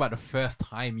let's talk about the first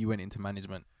time you went into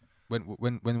management.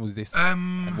 When was this?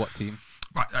 And what team?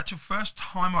 Right, that's the first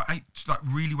time I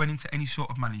really went into any sort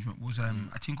of management was a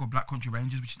team called Black Country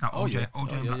Rangers, which is now OJ Black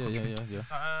Country.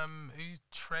 Who's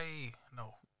Trey?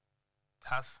 No,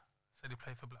 Taz said he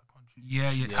played for Black Country.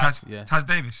 Taz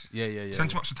Davis. Yeah. So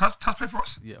Taz played for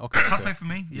us. Yeah, okay. Taz played for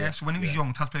me. Yeah. So when he was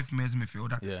young, Taz played for me as a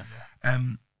midfielder. Yeah.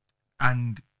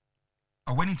 And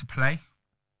I went into play,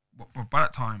 but by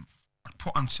that time, I'd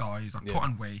put on size, I'd put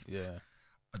on weight. Yeah.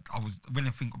 I was really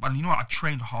thinking, but you know what? I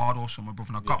trained hard all summer, brother,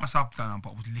 and I got myself down,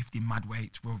 but I was lifting mad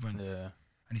weights, brother. And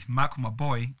it's mad because my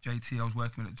boy, JT, I was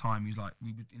working with at the time, he was like,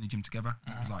 we were in the gym together.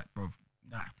 He was like, bro,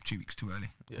 2 weeks too early.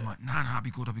 Yeah. I'm like, nah, I'll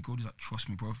be good. He's like, trust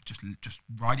me, bro, just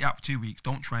ride it out for 2 weeks,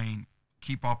 don't train,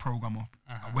 keep our program up.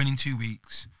 I went in 2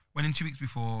 weeks. Went in 2 weeks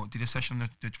before, did a session on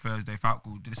the Thursday, felt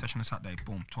good, did a session on the Saturday,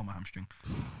 boom, tore my hamstring.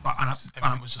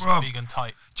 Everything was just big and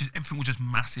tight. Everything was just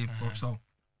massive, bro. So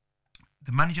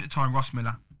the manager at the time, Ross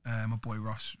Miller, my boy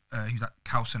Ross, he's at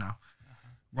Calsa now.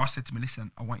 Ross said to me,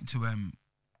 listen, I want you to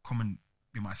come and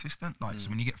be my assistant. Like, so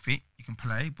when you get fit, you can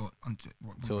play, but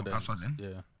outside then.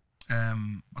 Yeah. I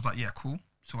was like, yeah, cool.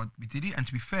 So we did it, and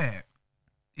to be fair,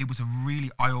 it was a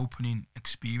really eye-opening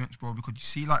experience, bro, because you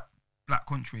see, like, Black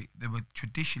Country, they were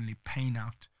traditionally paying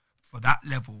out for that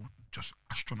level just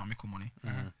astronomical money.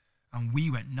 And we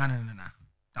went, no,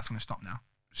 that's going to stop now.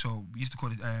 So we used to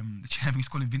call it, the chairman used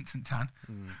to call him Vincent Tan.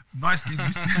 Nicely, we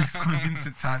used to call him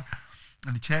Vincent Tan.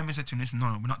 And the chairman said to him, listen,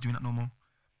 no, we're not doing that no more.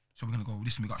 So we're going to go,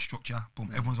 listen, we got structure.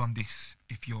 Boom, everyone's on this.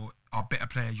 If you're our better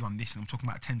player, you're on this. And I'm talking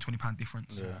about a £10-20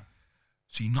 difference. Yeah.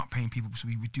 So you're not paying people. So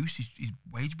we reduced his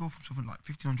wage bill from something like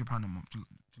 £1,500 a month to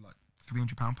like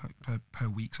 £300 per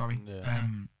week, sorry. Yeah.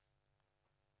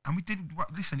 And we did,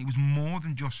 listen, it was more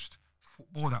than just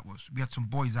football that was. We had some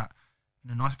boys that,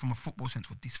 from a football sense,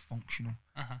 were dysfunctional.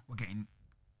 Were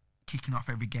kicking off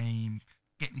every game,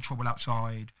 getting in trouble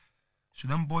outside. So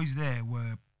them boys there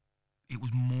it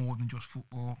was more than just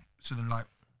football. So then, like,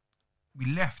 we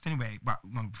left anyway, but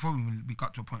before we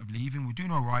got to a point of leaving, we were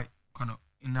doing all right, kind of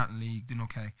in that league, doing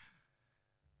okay.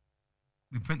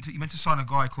 He went to sign a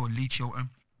guy called Lee Chilton.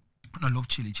 And I love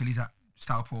Chile. Chile's at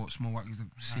Stourport, small white. He's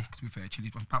sick, to be fair.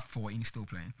 Chile's about 14, he's still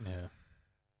playing. Yeah.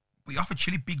 But he offered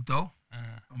Chile big dough.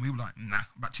 And we were like, nah.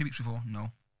 About 2 weeks before,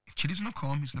 no. If Chile's going to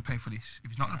come, he's going to pay for this.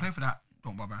 If he's not going to pay for that,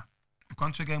 don't bother. We've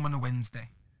gone to a game on a Wednesday.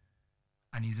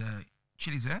 And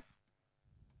Chile's there.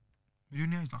 We're doing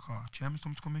there. He's like, chairman's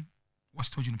told me to come in. What's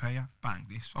told you to pay you? Bang,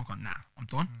 this. So I've gone, nah, I'm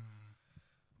done.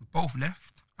 We both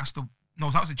left. That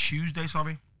was a Tuesday,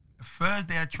 sorry. The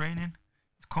Thursday I had training.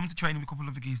 Come to training with a couple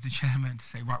of the chairman to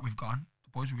say, right, we've gone. The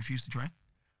boys will refuse to train.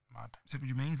 Mad. I said, what do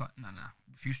you mean? He's like, nah,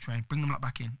 refuse to train. Bring them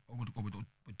back in, or we're done.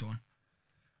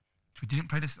 So we didn't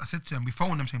play this. I said to them, we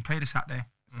phoned them saying, play the Saturday.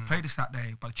 So we played the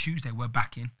Saturday. By the Tuesday, we're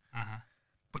back in.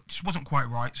 But it just wasn't quite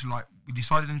right. So, like, we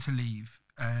decided then to leave.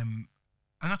 And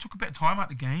I took a bit of time out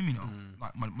of the game,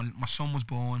 Like, my son was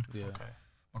born. Yeah. Okay.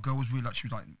 My girl was really, like, she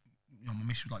was like, my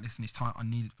miss was like, listen, it's time. I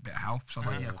need a bit of help. So I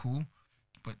was like, yeah, cool.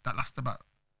 But that lasted about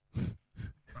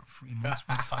 3 months.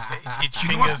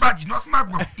 You know what's mad,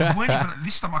 bro? It weren't even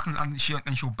this time.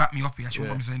 She'll back me up here. She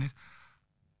won't be saying this.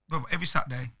 Bro, every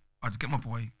Saturday, I'd get my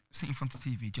boy sit in front of the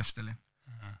TV, Jeff Stelling,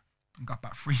 and got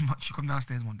about 3 months. She come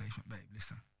downstairs one day. She went, babe,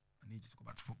 listen, I need you to go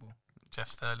back to football. Jeff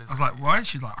Sterling. I was like, why?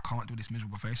 She's like, I can't do this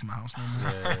miserable face in my house no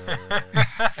more.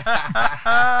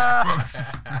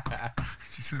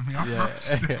 She set me up, bro.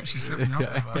 She set me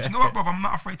up. But you know what, bro? I'm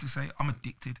not afraid to say I'm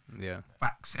addicted. Yeah.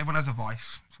 Facts. Everyone has a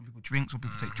vice. Some people drink, some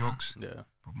people take drugs. Yeah.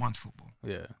 But mine's football.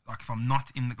 Yeah. Like, if I'm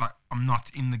not in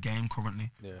the game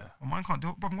currently. Yeah. My mind can't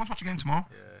do it. Bro, I want to watch a game tomorrow.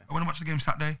 Yeah. I want to watch the game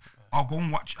Saturday. I'll go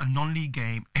and watch a non-league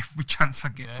game every chance I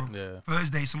get, bro. Yeah.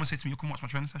 Thursday, someone said to me, "You come watch my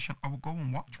training session." I will go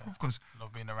and watch, bro, because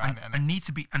love being around it. I need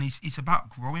to be, and it's about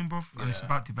growing, bro, and it's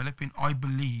about developing. I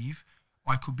believe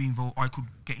I could be involved. I could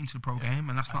get into the pro game,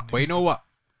 and that's not. But you know what?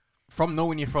 From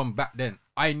knowing you from back then,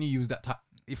 I knew you was that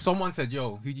if someone said,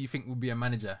 "Yo, who do you think would be a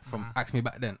manager?" from ask me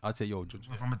back then, I'd say, "Yo, Judge."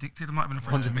 If I'm addicted, I'm not even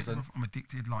afraid to admit it. I'm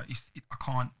addicted. Like I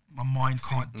can't. My mind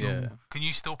can't do. Yeah. Can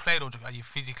you still play, or are you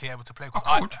physically able to play?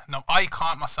 I could. I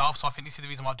can't myself. So I think this is the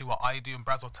reason why I do what I do. And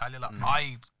Braz will tell you, like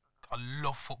I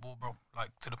love football, bro. Like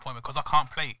to the point because I can't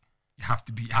play. You have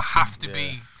to be. I have to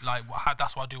be like.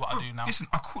 That's why I do what I do now. Listen,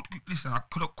 I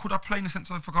could I play in the sense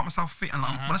that I forgot myself fit, and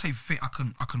like, when I say fit, I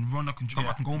can run, I can jump,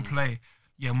 I can go and play.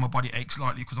 Yeah, my body aches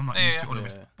slightly because I'm not used to all of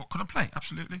it. But could I play?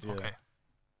 Absolutely. Yeah. Okay.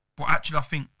 But actually, I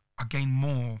think I gain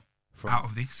more out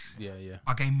of this. Yeah.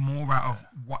 I gain more out of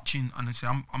watching, and I say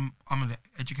I'm an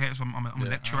educator, so I'm a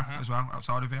lecturer as well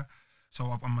outside of here. So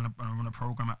I'm gonna run a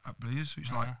program at Blues, so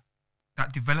it's like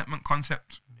that development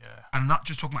concept. Yeah. And I'm not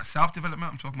just talking about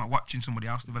self-development. I'm talking about watching somebody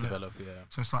else develop.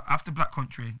 So it's like after Black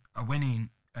Country, I went in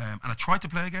and I tried to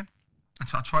play again. And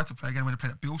so I tried to play again when I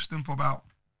played at Bilston for about.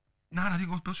 No, I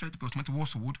didn't go straight to Bilston. I went to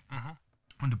Warsaw Wood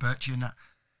under Birchie and that.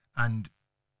 And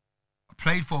I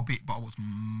played for a bit, but I was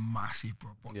massive,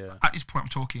 bro. But at this point, I'm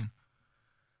talking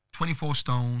 24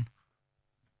 stone.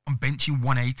 I'm benching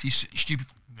 180, stupid.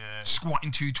 Yeah.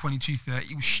 Squatting 220,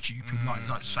 230. It was stupid. Like,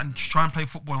 and try and play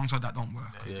football alongside that don't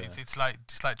work. Yeah. It's like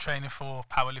just like training for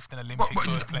powerlifting Olympics.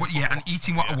 But yeah, and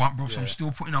eating what I want, bro. So I'm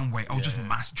still putting on weight. I was just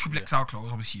massive. Triple XL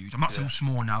clothes. I was huge. I'm not so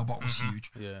small now, but I was huge.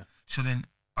 Yeah. So then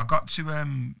I got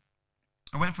to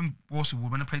I went from Warsaw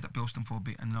Wood when I played at Bilston for a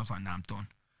bit, and then I was like, nah, I'm done.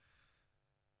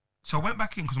 So I went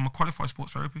back in because I'm a qualified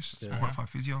sports therapist, so I'm a qualified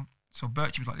physio. So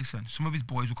Birchie was like, listen, some of his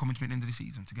boys were coming to me at the end of the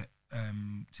season to get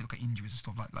to look at injuries and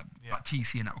stuff like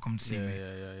TC and that were coming to see me.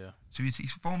 Yeah. So he's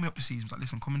phoned me up the season. He's like,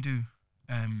 listen, come and be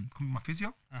my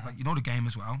physio. Like, you know the game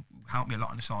as well. Help me a lot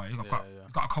on the side.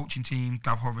 I've got a coaching team,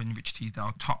 Gav Horan, Rich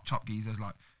Teasdale, top geezers.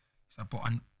 Like, so, but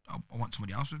I want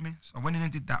somebody else with me. So I went in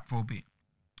and did that for a bit.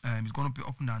 He's gone a bit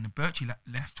up and down. And Birchie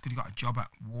left because he got a job at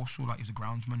Warsaw, like he was a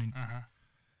groundsman. And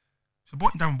so I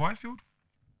brought him down Byfield.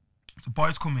 So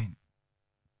By's come in.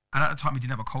 And at the time, he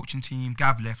didn't have a coaching team.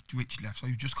 Gav left, Rich left. So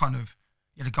he was just kind of...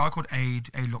 Yeah, the guy called Aid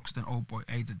Luxton. Oh, boy,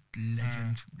 Aid's a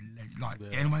legend.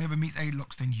 Anyone ever meets Aid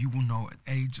Luxton, you will know it.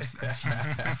 Aid just...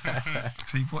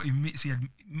 So he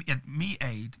had me,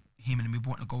 Aid, him, and then we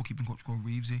brought in a goalkeeping coach called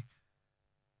Reevesy.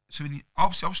 So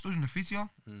obviously, I was still in the physio.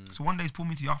 So one day, he's pulled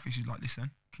me to the office. He's like,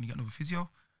 listen, can you get another physio?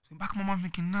 So in the back of my mind,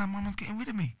 thinking, nah, my man's getting rid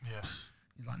of me. Yeah.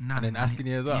 He's like, nah. And then asking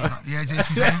you as well. I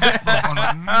was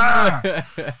like,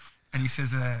 nah. And he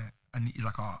says, and he's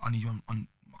like, I need you on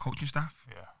my coaching staff.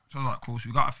 Yeah. So I was like, cool. So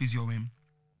we got a physio in.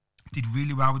 Did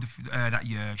really well with that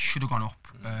year. Should have gone up.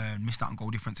 Missed out on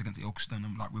goal difference against Ilkeston.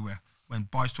 And like when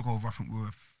Byes took over, I think we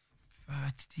were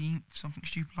 13th, something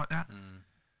stupid like that. And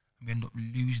we ended up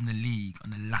losing the league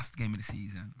on the last game of the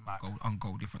season on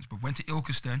goal difference. But went to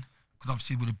Ilkeston, because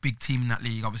obviously we're a big team in that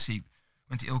league. Obviously,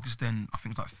 went to Ilkeston, I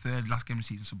think it was like third last game of the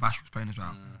season, so Bash was playing as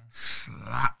well.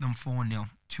 Slapped them 4-0.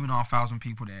 2,500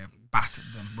 people there, battered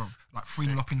them, bro. Like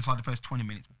 3-0 up inside the first 20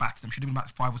 minutes, battered them. Should have been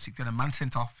about 5 or 6. We had a man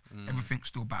sent off, everything,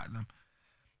 still battered them.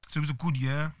 So it was a good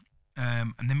year.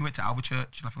 And then we went to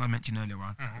Alvechurch, and I think I mentioned earlier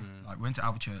on. Like, we went to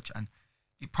Alvechurch, and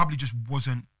it probably just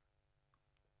wasn't.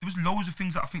 There was loads of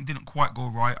things that I think didn't quite go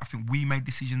right. I think we made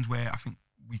decisions where I think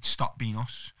we stopped being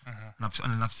us.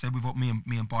 And I've said with me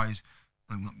and Byes,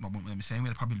 I won't let me say, we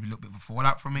had probably a little bit of a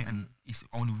fallout from it, and it's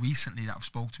only recently that I've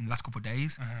spoken to him the last couple of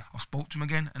days. I've spoke to him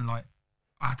again, and like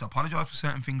I had to apologise for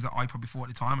certain things that I probably thought at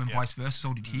the time, and vice versa.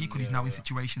 So did he, because he's now in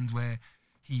situations where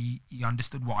he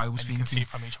understood what I was thinking,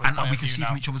 and we can see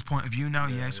from each other's point of view now.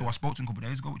 So I spoke to him a couple of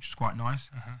days ago, which was quite nice.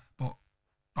 But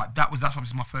like that's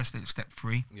obviously my first step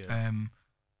 3.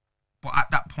 But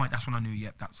at that point, that's when I knew,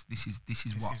 this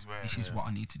is what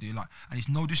I need to do. Like, and it's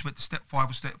no disrespect to step 5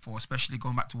 or step 4, especially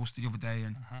going back to Worcester the other day,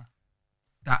 and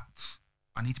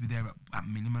I need to be there at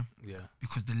minimum.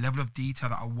 Because the level of detail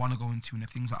that I want to go into and the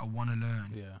things that I want to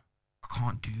learn, I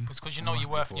can't do. It's because you know your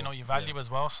worth, you know your value as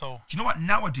well. So do you know what?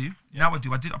 Now I do. Now I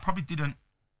do. I probably didn't.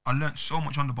 I learned so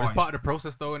much on the bike. It's part of the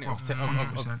process, though, isn't it?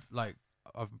 100%. Like,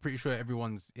 I'm pretty sure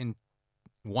everyone's in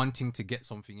wanting to get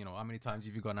something, you know. How many times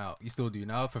have you gone out? You still do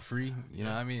now for free, you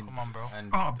know what I mean? Come on, bro.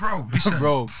 And bro, listen.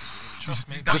 Bro, trust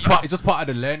me. It's just part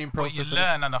of the learning process. But you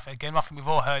learn, and again, I think we've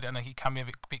all heard it, and it can be a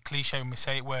bit cliche when we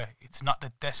say it, where it's not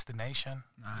the destination,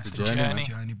 it's the journey.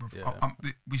 Bro.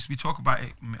 We talk about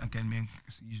it again. Me and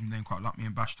using the name quite a lot. Me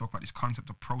and Bash talk about this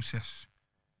concept of process,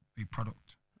 be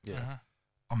product.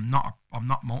 I'm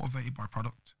not motivated by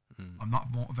product. I'm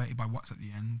not motivated by what's at the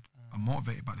end. I'm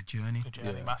motivated by the journey.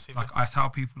 Massive. Like I tell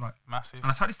people, like massive. And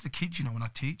I tell this to kids, you know, when I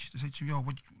teach, they say to me, "Yo,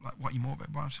 what you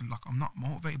motivated by?" I said, "Like, I'm not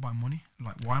motivated by money.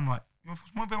 Like, why?" I'm like, "Yo,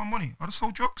 what's motivated by money? I just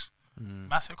sold drugs."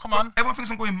 Massive. Come on. Everyone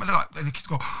thinks I'm going. Like the kids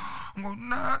go, I'm going,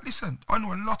 nah, listen, I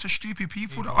know a lot of stupid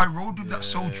people that I rode with that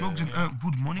sold drugs and earned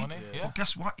good money. But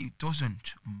guess what? It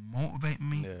doesn't motivate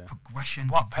me. Progression.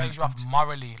 What pays you off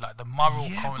morally, like the moral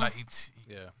like it's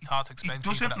hard to explain it to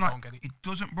people doesn't, that don't get it. It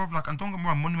doesn't, bro. Like, and don't get me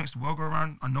wrong, money makes the world go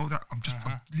around. I know that. I'm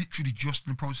literally just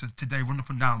in the process today, run up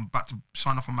and down, back to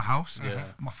sign off on my house.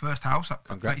 My first house at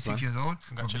 36 years old.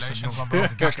 Congratulations, my brother.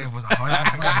 The gas levels are high.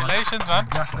 Congratulations, man.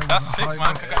 That's sick,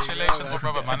 man. Congratulations, my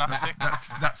brother, man. That's sick.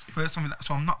 That's first something.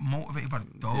 So I'm not motivated by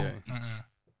it, though. It's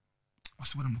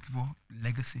what's the word I'm looking for?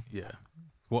 Legacy. Yeah.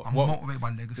 I'm motivated by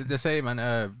legacy. They say,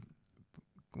 man,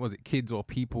 was it kids or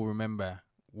people remember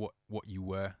what you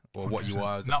were or 100%. What you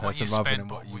are as a person rather than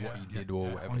what you did or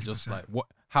whatever. 100%. Just like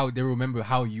how they remember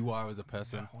how you are as a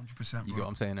person. 100%. You get what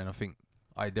I'm saying? And I think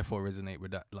I definitely resonate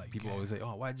with that. Like people always say,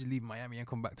 "Oh, why'd you leave Miami and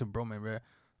come back to Bromley?"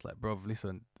 It's like, bro,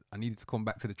 listen, I needed to come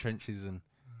back to the trenches and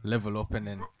level up, and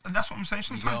then. And that's what I'm saying.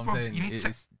 Sometimes, bro, you need to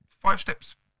take 5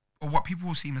 steps, or what people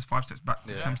will see as 5 steps back,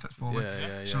 10 steps forward.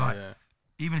 So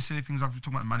even silly things like we're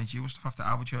talking about managerial stuff after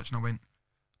Albert Church, and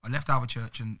I left Albert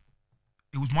Church, and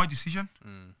it was my decision.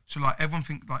 So like everyone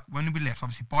think like when we left,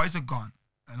 obviously boys are gone,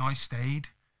 and I stayed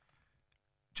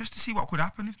just to see what could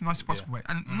happen if the nicest possible way.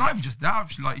 And not even just that,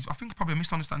 obviously, like I think it's probably a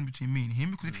misunderstanding between me and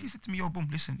him, because if he said to me, "Yo, boom,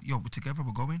 listen, we're together,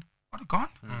 we're going," I'd have gone.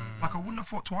 Like I wouldn't have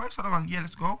thought twice. I'd have gone, "Yeah,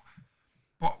 let's go."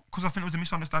 But because I think it was a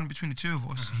misunderstanding between the two of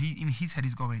us, he in his head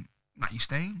he's going, "Nah, you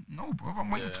staying? No, bro, I'm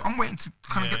waiting. I'm waiting to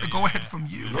kind of get the go ahead from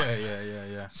you."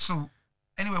 Yeah. So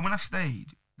anyway, when I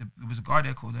stayed, there was a guy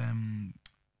there called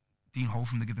Dean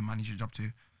Holford to give the manager job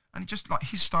to, and just like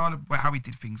his style of how he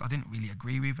did things, I didn't really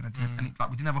agree with, and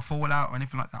we didn't have a fallout or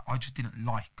anything like that. I just didn't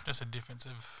like. Just a difference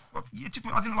of. Well,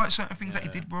 I didn't like certain things that he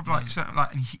did, bro. Like certain,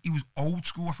 like, and he was old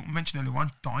school. I think we mentioned earlier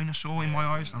on, dinosaur in my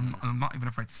eyes. I'm not even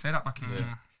afraid to say that. Like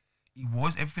he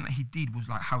was everything that he did was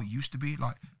like how it used to be.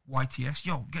 Like YTS,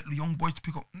 yo, get the young boys to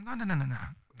pick up. No.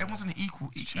 Everyone's on an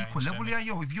equal level. Yeah,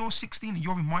 yo, if you're 16 and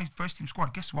you're in my first team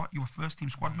squad, guess what? You're a first team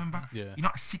squad member. Yeah. You're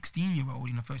not a 16-year-old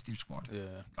in a first team squad.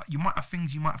 Yeah. Like, you might have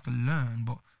things you might have to learn,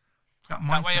 but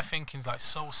that way of thinking is like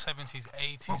so 70s,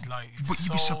 80s, like. But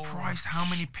you'd be surprised how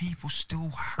many people still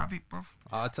have it, bro.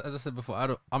 As I said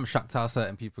before, I'm shocked how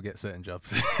certain people get certain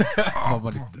jobs.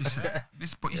 Bro,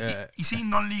 you see,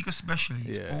 non-league especially,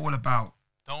 it's all about.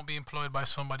 Don't be employed by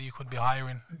somebody you could be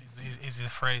hiring. Is the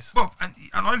phrase. Well, and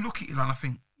I look at it and I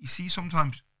think, you see,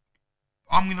 sometimes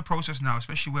I'm in the process now,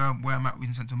 especially where I'm at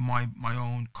in terms of my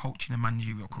own coaching and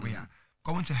managerial career.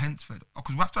 Going to Hensford,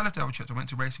 because after I left Albert Church, I went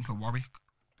to Racing Club Warwick.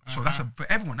 So for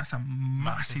everyone, that's a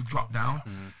massive drop down.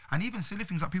 And even silly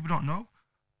things that people don't know,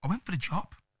 I went for the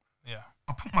job. Yeah.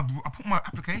 I put my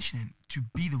application in to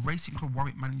be the Racing Club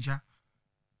Warwick manager.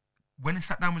 When I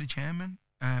sat down with the chairman,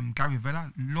 Gary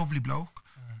Vella, lovely bloke,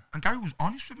 and Gary was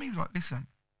honest with me. He was like, "Listen,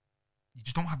 you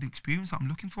just don't have the experience that I'm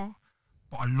looking for,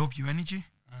 but I love your energy,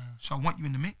 so I want you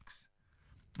in the mix."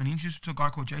 And he introduced me to a guy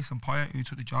called Jason Pyatt who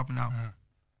took the job. And now,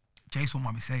 Jason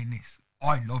might be saying this,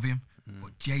 I love him,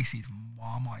 but JC's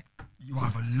Marmite. You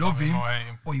either love him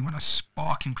or you want to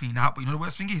spark him clean out. But you know the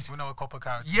worst thing is, we know a couple of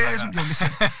characters. Yeah, like listen.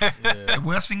 The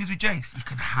worst thing is with Jace, you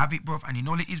can have it, bro, and you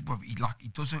know what it is, bro. He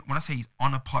doesn't. When I say he's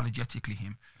unapologetically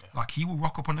him, like he will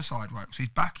rock up on the side, right? So his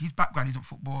background isn't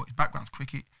football. His background's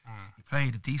cricket. He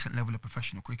played a decent level of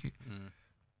professional cricket.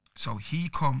 So he's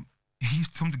come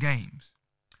to games.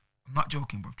 I'm not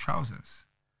joking, bro. Trousers,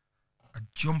 a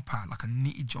jumper, like a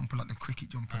knitted jumper, like the cricket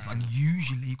jumper. And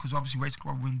usually, because obviously Racing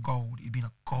Club win gold, it'd been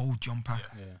a gold jumper,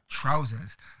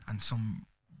 trousers, and some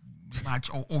match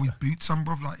or his boots on,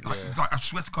 bro. Like I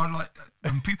swear to God, like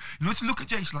people, you know, to look at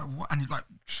Jace like what, and he's like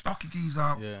stocky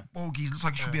geezer, bogies, looks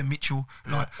like he should be a Mitchell,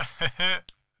 like.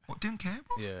 But didn't care,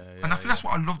 bro. And I think that's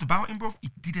what I loved about him, bro. He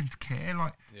didn't care,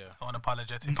 like.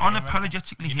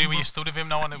 Unapologetically. You knew where you stood with him,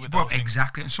 no one with bro,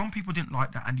 exactly. And some people didn't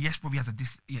like that. And yes, bro, he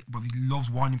loves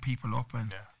winding people up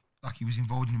and like he was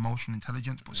involved in emotional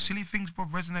intelligence. But silly things, bro,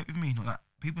 resonate with me. You know, that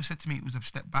people said to me it was a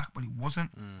step back, but it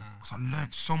wasn't. Because I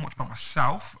learned so much about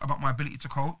myself, about my ability to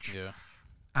coach. And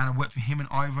I worked with him and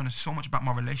Ivan, and so much about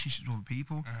my relationships with other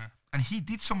people. And he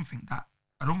did something that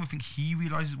I don't even think he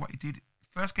realizes what he did.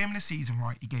 First game of the season,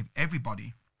 right? He gave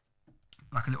everybody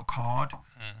like a little card,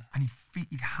 and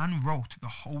he hand wrote the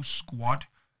whole squad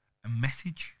a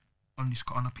message on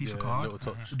a piece of card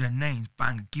with their names.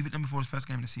 Bang, give it them before his first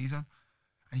game of the season,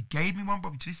 and he gave me one.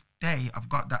 But to this day, I've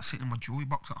got that sitting in my jewelry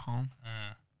box at home,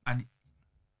 and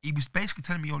he was basically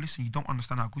telling me, "Yo, listen, you don't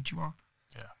understand how good you are."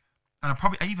 And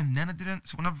even then I didn't.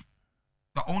 So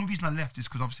the only reason I left is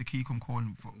because obviously Key come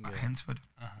calling for Hensford.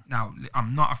 Now,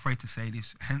 I'm not afraid to say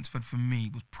this. Hensford for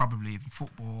me was probably, in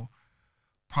football,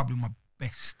 probably my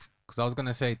best. Because I was going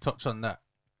to say, touch on that.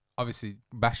 Obviously,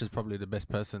 Bash is probably the best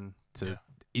person to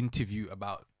interview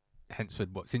about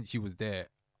Hensford, but since you was there,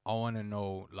 I want to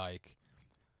know, like,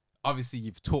 obviously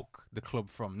you've took the club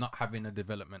from not having a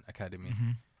development academy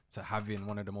to having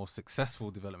one of the most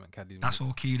successful development academies. That's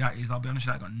all key. That is. I'll be honest,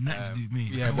 that got nothing to do with me.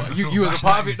 Yeah, but you was a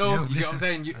part of it though. You get what I'm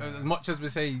saying? As much as we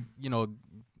say, you know,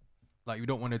 like we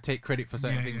don't want to take credit for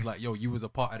certain things. Like, yo, you was a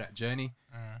part of that journey.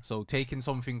 So taking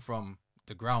something from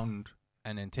the ground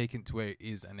and then taking it to where it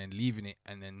is and then leaving it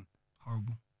and then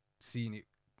horrible, seeing it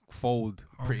fold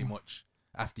pretty much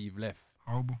after you've left.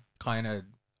 Horrible. Kind of,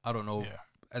 I don't know. Yeah.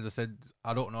 As I said,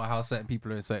 I don't know how certain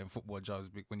people are in certain football jobs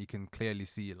when you can clearly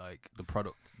see like the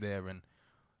product there and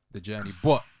the journey.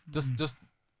 But just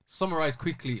summarize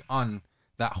quickly on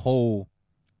that whole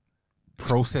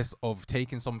process of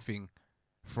taking something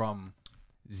from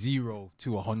 0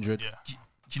 to 100. Yeah. Do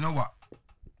you know what?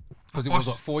 Because it was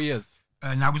what, 4 years.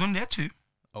 Now I was only there 2.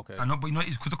 Okay. I know, but you know,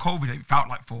 it's because of COVID. It felt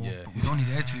like 4. Yeah. But we was only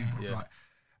there 2. But like,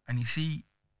 and you see,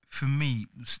 for me,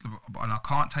 and I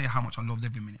can't tell you how much I loved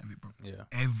every minute of it, bro. Yeah.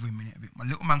 Every minute of it. My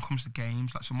little man comes to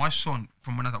games. Like, so my son,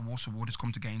 from when I was at Walsall Ward, has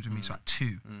come to games with me. So at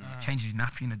 2, changes his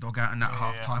nappy in the dugout and that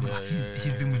half time. Yeah, like,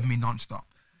 he's been with me non-stop.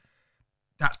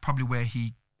 That's probably where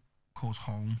he calls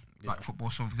home, like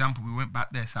football. So, for example, we went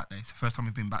back there Saturday. It's the first time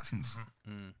we've been back since,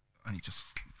 and it just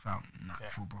felt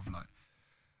natural, bro. Like,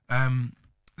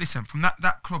 listen, from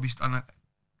that club is, and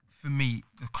for me,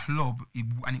 the club,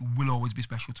 and it will always be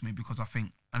special to me because I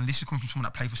think, and this is coming from someone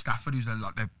that played for Stafford, who's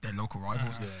their local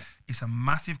rivals. It's a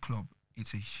massive club.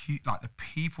 It's a huge, like the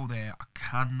people there. I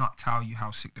cannot tell you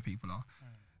how sick the people are,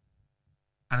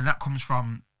 and that comes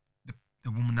from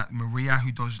the woman that Maria,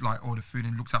 who does like all the food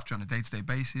and looks after it on a day-to-day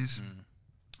basis.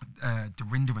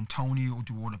 Dorinda and Tony will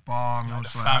do all the bar. The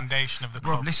foundation of the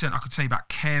club. Bro, listen, I could tell you about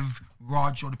Kev,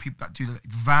 Raj, all the people that do the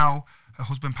Val. Her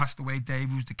husband passed away. Dave,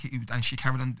 who was the kid, and she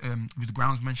carried on. Was the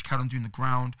groundsman. She carried on doing the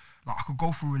ground. Like, I could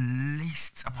go through a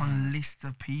list upon list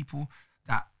of people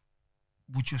that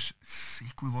were just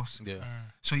sick with us. Yeah.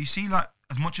 So you see, like,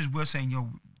 as much as we're saying, yo,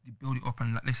 you build it up,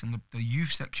 and like, listen, the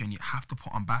youth section you have to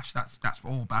put on Bash. That's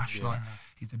all Bash. Yeah. Like,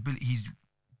 his ability,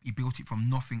 he built it from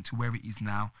nothing to where it is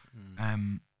now.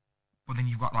 But then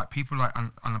you've got like people like,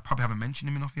 and I probably haven't mentioned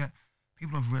him enough yet.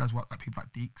 People have realised what, like people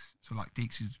like Deeks. So like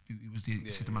Deeks, he was the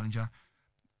assistant manager.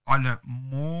 I learnt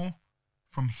more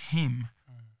from him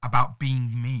about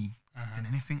being me than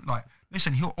anything. Like,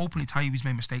 listen, he'll openly tell you he's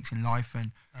made mistakes in life,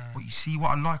 and but you see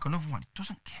what I like. Another one, he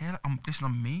doesn't care. I'm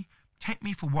me. Take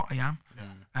me for what I am.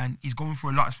 And he's going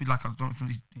through a lot of speed. Like, I don't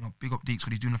think, you know, big up Deeks,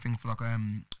 because he's doing a thing for like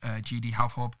GD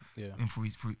Health Hub and for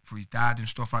his dad and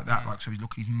stuff like that. Like, so he's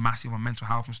looking, he's massive on mental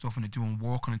health and stuff, and they're doing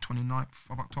walk on the 29th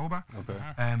of October.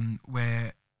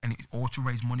 Where, and it's all to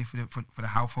raise money for the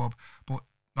Health Hub. But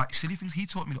like silly things, he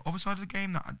taught me the other side of the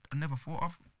game that I never thought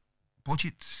of.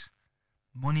 Budgets,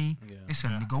 money,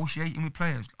 listen, negotiating with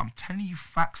players. I'm telling you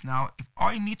facts now. If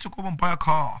I need to go and buy a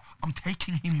car, I'm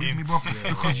taking him with me, bro.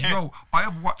 Because yo, I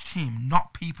have watched him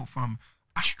knock people from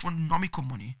astronomical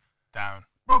money down.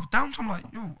 Bro, down to, I'm like,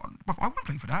 yo, bro, I wouldn't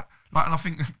play for that. Like, and I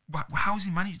think, how has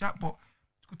he managed that? But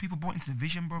it's because people bought into the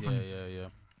vision, bro.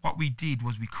 What we did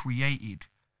was we created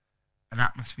an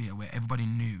atmosphere where everybody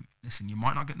knew, listen, you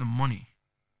might not get the money,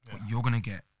 but you're gonna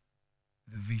get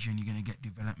the vision, you're gonna get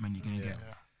development, you're gonna get.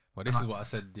 Well, this is what I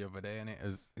said the other day, and it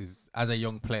is as a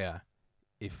young player,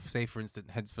 if say for instance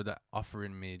Hensford are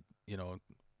offering me, you know,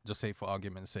 just say for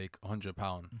argument's sake, £100.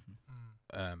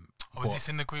 Was this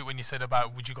in the group when you said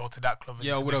about would you go to that club?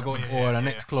 Yeah, would I go or the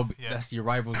next club? That's your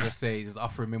rivals. Let's say is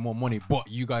offering me more money, but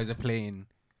you guys are playing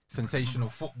sensational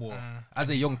football. As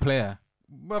a young player,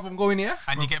 bro, I'm going here,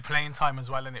 and you get playing time as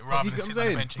well, in it rather than sitting on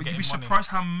the bench and getting money. But you'd be surprised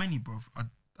how many, bro,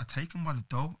 are taken by the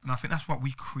dough, and I think that's what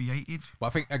we created. But I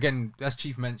think, again, as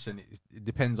Chief mentioned, it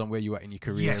depends on where you are in your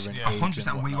career. Yes,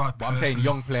 100% where you are. But I'm saying,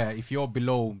 young player, if you're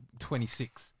below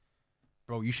 26,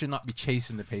 bro, you should not be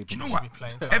chasing the paper. Do you know what?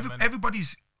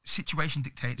 Everybody's situation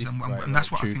dictates, and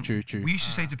that's what I think. True. We used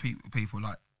to say to people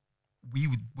like, we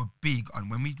were big on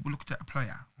when we looked at a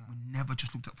player, we never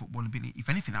just looked at football ability. If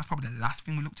anything, that's probably the last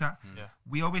thing we looked at.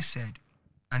 We always said,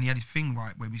 and he had his thing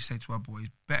right where we say to our boys,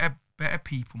 better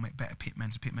people make better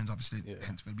pitmen. So pitmen's obviously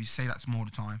Hensford. We say that more the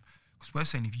time because we're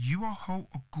saying if you are whole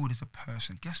or good as a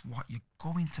person, guess what? You're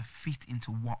going to fit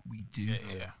into what we do.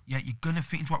 You're gonna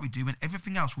fit into what we do, and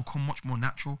everything else will come much more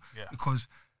natural because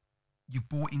you've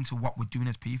bought into what we're doing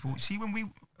as people. See,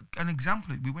 when an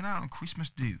example, we went out on Christmas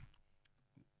do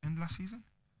in last season,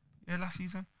 last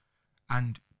season,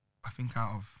 and I think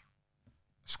out of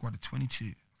a squad of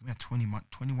 22, we had 21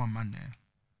 man there.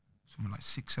 Something like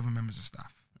 6-7 members of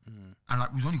staff. And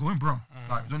like, we was only going Brum.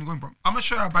 Like, it was only going Brum. I'm not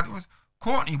sure how bad it was.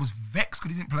 Courtney was vexed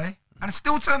because he didn't play. And it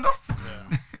still turned off.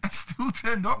 still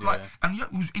turned up. Like, and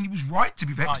he was right to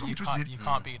be vexed. You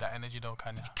can't beat that energy though,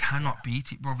 can you? You cannot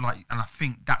beat it, bro. Like, and I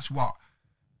think that's what,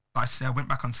 like I said, I went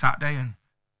back on Saturday and,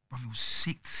 bro, it was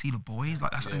sick to see the boys.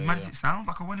 Like, that's as mad as it sounds.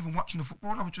 Like, I wasn't even watching the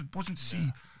football. I was just buzzing to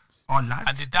see our lads.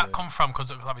 And did that come from,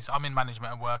 because obviously I'm in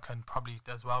management and work, and probably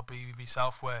as well be with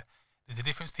yourself, where there's a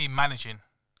difference between managing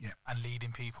and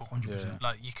leading people. 100%.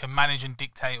 Like, you can manage and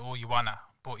dictate all you wanna,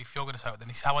 but if you're gonna say, then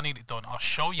this is how I need it done, I'll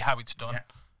show you how it's done,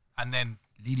 and then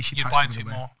leadership you has buy to be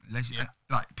into it more.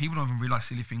 Like, people don't even realise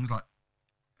silly things. Like,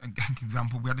 an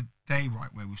example, we had a day, right,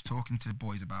 where we was talking to the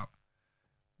boys about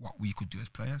what we could do as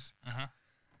players.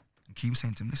 And Key was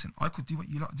saying to him, listen, I could do what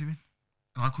you lot are doing.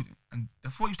 And I could, and I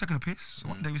thought he was taking a piss. So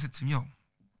one day we said to him, yo,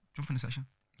 jump in the session.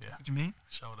 Yeah. What do you mean?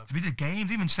 Show them. So we did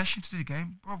games, even sessions to the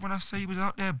game. Bro, when I say he was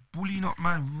out there bullying up,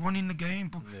 man, running the game,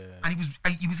 bro. And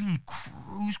he was in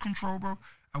cruise control, bro.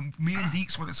 And me and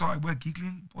Deeks, when it started, we're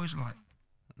giggling. Boys are like,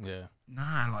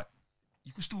 nah, like,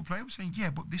 you can still play. We're saying,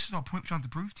 yeah, but this is our point we're trying to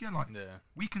prove to you. Like,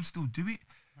 we can still do it.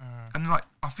 And like,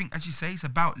 I think, as you say, it's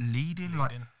about leading.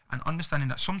 Like, and understanding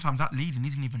that sometimes that leading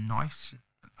isn't even nice.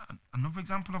 Another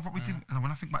example of what we did, and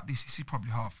when I think about this is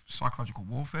probably half psychological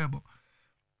warfare, but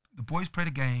the boys played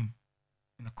a game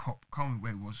in a cup, can't remember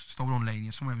where it was, Stolen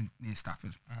Lane, somewhere near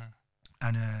Stafford,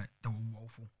 and they were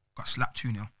woeful. Got slapped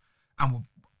 2-0, and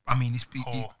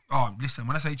listen,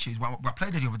 when I say cheers, I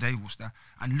played there the other day, Worcester,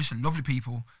 and listen, lovely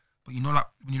people, but you know, like,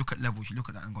 when you look at levels, you look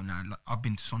at that and go, nah, like, I've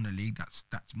been to Sunday League, that's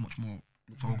much more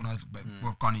organised, but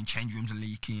we've gone in, change rooms are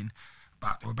leaking,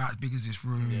 but they're about as big as this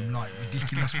room, like,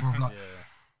 ridiculous, bro, like,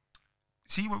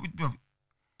 see what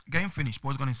game finished,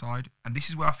 boys gone inside, and this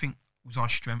is where I think was our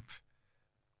strength.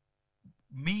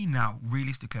 Me now,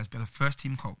 realistically, as being a first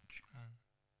team coach,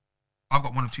 I've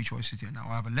got one of two choices here now.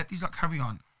 I either let these like carry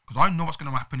on, because I know what's going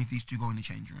to happen if these two go in the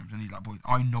changing rooms, and he's like, boys,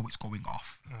 I know it's going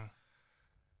off.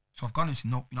 So I've gone and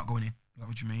said, no, you're not going in. Like,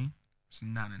 what do you mean? I said,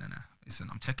 nah. Listen,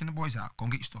 I'm taking the boys out. Go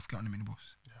and get your stuff. Get on the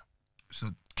minibus. So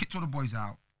kicked all the boys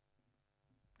out.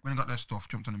 When they got their stuff,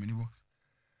 jumped on the minibus.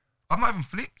 I've not even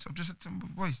flipped. I've just said to them,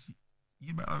 boys,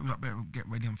 you better get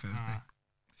ready on Thursday.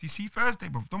 So you see Thursday,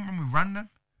 bro, don't run with random.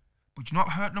 But you know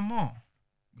what hurt them more?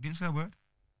 We didn't say a word.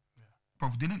 Bro,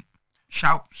 didn't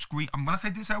shout, scream. And when I say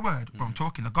didn't say a word, bro, I'm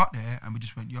talking. I got there and we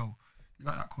just went, yo, you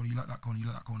like that corner, you like that corner, you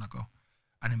like that corner, I go.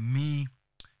 And then me,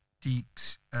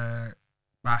 Deeks,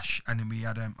 Bash, and then we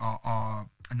had our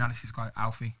analysis guy,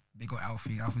 Alfie. Big old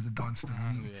Alfie. Alfie's a gun still.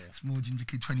 Small ginger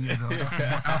kid, 20 years old.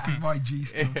 Alfie's my G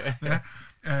still.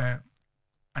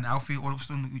 And Alfie, all of a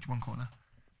sudden, each one corner.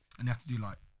 And they have to do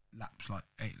like laps, like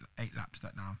eight laps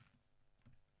that down.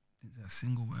 Didn't say a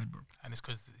single word, bro. And it's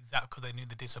because they knew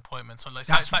the disappointment. So like,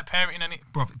 it's like parenting, and it.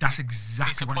 Bro, that's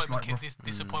exactly what it's like, bro. This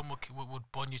disappointment would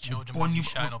bond your children. Bro,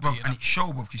 and it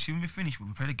showed, bro. You see, when we finished,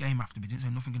 we played a game after. We didn't say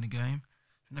nothing in the game.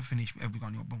 When they finished,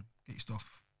 everyone gone, boom, get your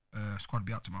stuff. Squad will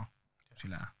be out tomorrow. See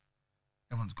you later.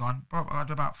 Everyone's gone. Bro, I had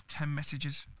about 10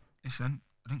 messages. Listen,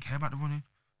 I don't care about the running.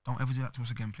 Don't ever do that to us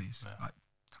again, please. Like,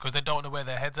 because they don't know where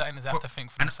their heads are, and they have to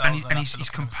think for themselves. And it's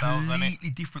completely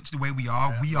different to the way we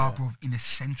are. We are, bro, in the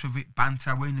centre of it,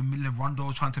 banter. We're in the middle of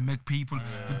rondos trying to make people.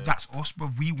 That's us,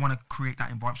 bro. We want to create that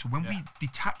environment. So when we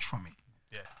detach from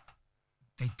it,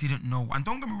 they didn't know. And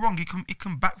don't get me wrong, it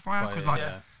can backfire.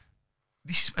 Because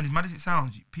this is, and as mad as it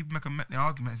sounds, people make the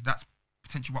arguments that's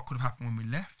potentially what could have happened when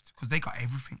we left, because they got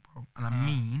everything, bro. And I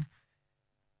mean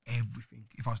everything.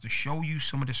 If I was to show you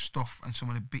some of the stuff and some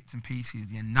of the bits and pieces,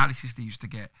 the analysis they used to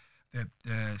get, the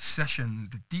sessions,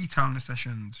 the detail in the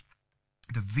sessions,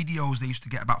 the videos they used to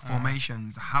get about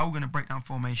formations, how we're going to break down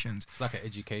formations. It's like an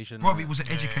education. Bro, it was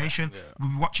an education. We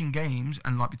were watching games,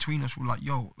 and like between us, we were like,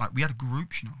 yo, like we had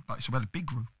groups, you know, like so we had a big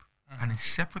group, and then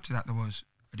separate to that there was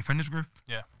a defenders group,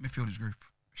 midfielders group,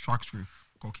 strikers group,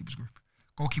 goalkeepers group.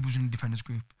 Goalkeepers in the defenders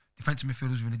group, defensive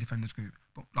midfielders were in the defenders group.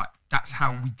 But like that's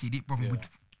how we did it, bro. With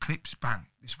clips, bang.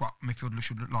 This is what midfielders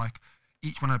should look like.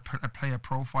 Each one had a player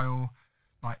profile.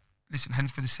 Like, listen,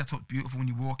 Hensford is set up beautiful when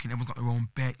you walk in. Everyone's got their own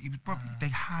bed. It was, bro, they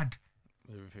had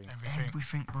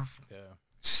everything, bro. Yeah.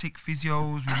 6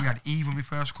 physios. We had Eve when we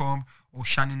first come, or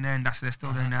Shannon then. They're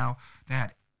still there now. They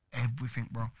had everything,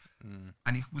 bro.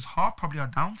 And it was half probably our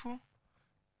downfall,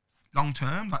 long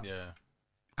term. Like,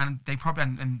 and they probably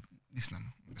and listen.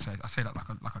 I say that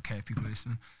like I care if people are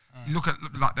listening. You look at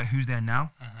like who's there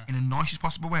now in the nicest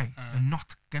possible way. They're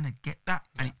not gonna get that,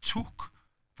 and it took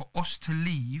for us to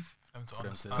leave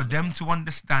for them to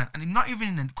understand, and not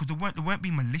even because they weren't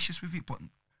being malicious with it. But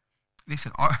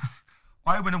listen,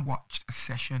 I went and watched a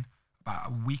session about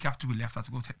a week after we left. I had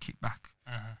to go take kickback.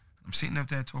 I'm sitting up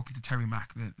there talking to Terry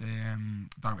Mack, the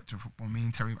director of football. Me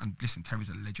and Terry, and listen, Terry's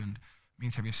a legend. me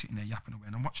and Terry are sitting there yapping away,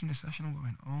 and I'm watching the session. I'm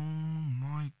going, "Oh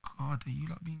my God, are you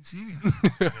lot being serious?"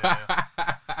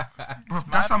 Bro,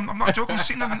 I'm not joking. I'm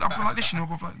sitting there, I'm like this, bro.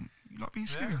 Like, you lot being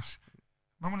serious?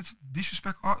 I wanted to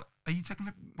disrespect art. Are you taking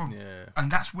it? Bro? Yeah.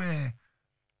 And that's where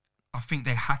I think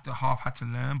they had to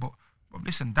learn. But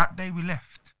listen, that day we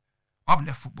left. I've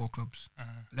left football clubs.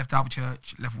 Left Albert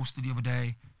Church. Left Worcester the other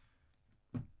day.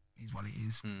 Is what it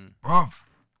is, bruv.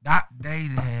 That day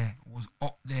there was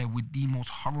up there with the most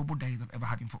horrible days I've ever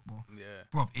had in football. Yeah,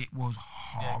 bruv, it was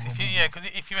horrible. Because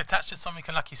if you're attached to something,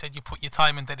 like you said, you put your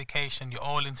time and dedication, you're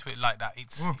all into it like that. It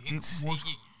was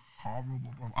horrible,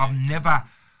 bruv.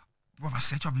 I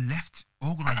said I've left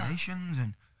organisations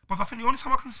but I think the only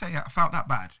time I can say I felt that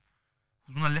bad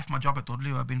was when I left my job at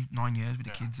Dudley. I've been 9 years with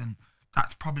the kids, and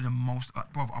that's probably the most,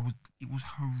 bruv. It was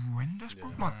horrendous,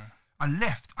 bruv. Like, I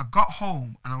left, I got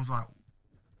home, and I was like,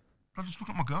 I just look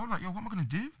at my girl like, yo, what am I gonna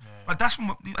do? Like, that's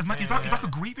what it's like a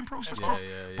grieving process, bro.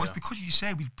 But it's because you say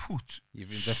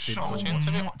you've invested so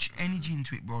much energy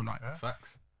into it, bro. Like,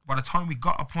 facts. By the time we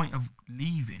got a point of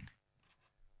leaving,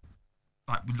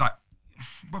 bro,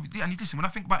 and listen, when I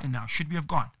think about it now, should we have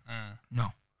gone?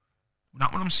 No.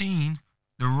 Not when I'm seeing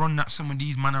the run that some of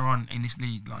these men are on in this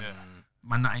league, like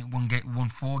man that ain't won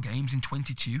 4 games in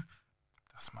 22.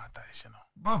 That's mad, that is, you know.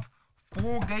 Bruv,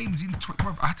 4 games in 20.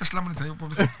 I had to slam on the table.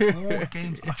 4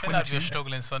 games in 22. I feel like you're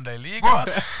struggling Sunday league. Man,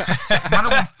 I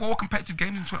won 4 competitive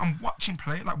games in 20. I'm watching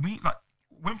play.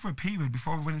 Went for a period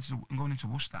before we went going into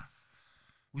Worcester.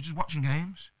 We're just watching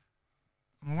games.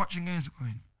 And we're watching games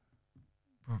going,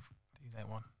 bruv. These ain't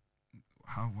one.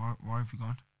 Why have we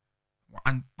gone?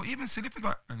 But even still, if we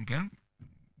got, and again,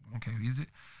 I don't care who is it,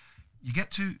 you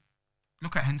get to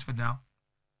look at Hensford now.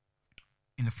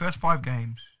 In the first 5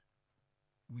 games,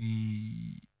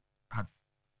 we had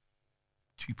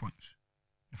 2 points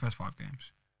in the first 5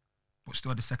 games, but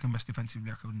still had the second best defensive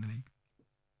record in the league.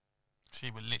 So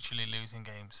you were literally losing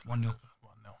games. 1-0.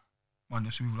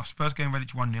 1-0. So we've lost first game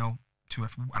Redditch 1-0 to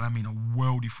and I mean a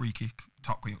worldy free kick,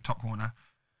 top corner.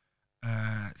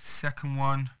 Second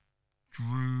one,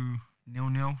 drew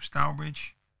 0-0,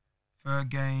 Stourbridge. Third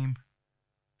game,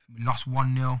 we lost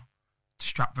 1-0 to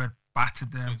Stratford,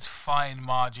 battered them. So it's fine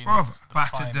margins.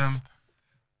 Battered them.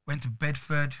 Went to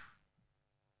Bedford.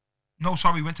 No,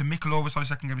 sorry, we went to Mickle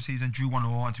second game of the season, drew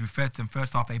 1-0. And to be fair to them,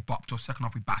 first half they bopped us. Second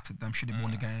half we battered them, should have won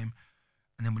the game.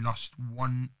 And then we lost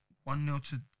 1-0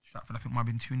 to Stratford. I think it might have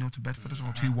been 2-0 to Bedford as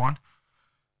well, 2-1.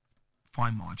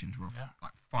 Fine margins, bro. Yeah.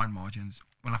 Like, fine margins.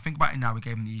 When I think about it now, we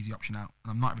gave them the easy option out.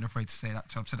 And I'm not even afraid to say that.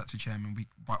 So I've said that to Chairman.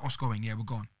 By us going, we're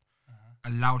gone.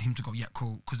 Allowed him to go,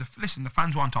 cool. Because the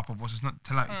fans were on top of us. It's not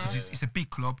because it's a big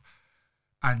club,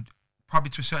 and probably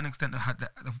to a certain extent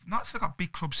they've not still got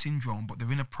big club syndrome, but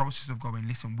they're in a process of going.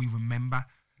 Listen, we remember,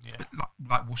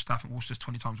 like Worcester. I think Worcester's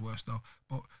 20 times worse though.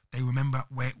 But they remember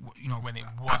when it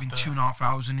was having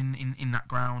 2,500 in that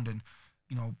ground, and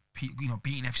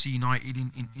beating FC United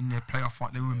in their playoff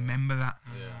fight. They remember that.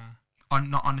 Yeah. I'm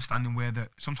not understanding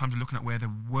sometimes they're looking at where they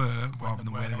were rather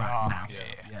than where they're at now.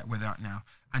 Yeah, where they're at now.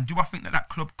 And do I think that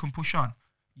club can push on?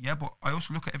 Yeah, but I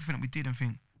also look at everything that we did and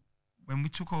think, when we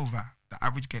took over, the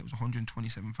average gate was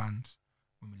 127 fans.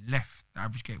 When we left, the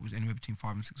average gate was anywhere between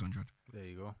 500 and 600. There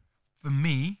you go. For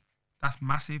me, that's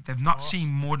massive. They've not seen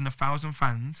more than 1,000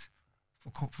 fans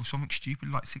for something stupid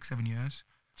like 6-7 years.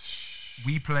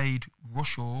 We played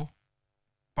Rushaw,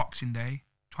 Boxing Day,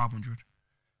 1,200.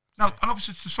 Now, and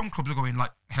obviously, to some clubs are going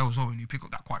like Hell's Owen, you pick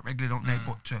up that quite regularly, don't they?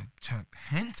 But to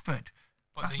Hensford,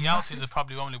 but the Yeltsies are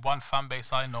probably only one fan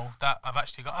base I know that I've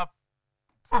actually got a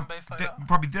fan base like that.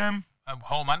 Probably them.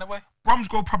 Home and away.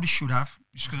 Bromsgrove probably should have,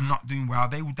 just because they're not doing well.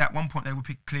 At one point they were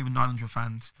clearing 900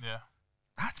 fans. Yeah.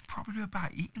 That's probably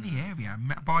about it in the area.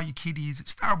 Bar your kiddies.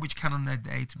 Stourbridge can on their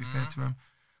day, to be fair to them.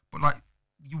 But like,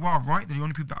 you are right, they're the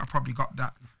only people that have probably got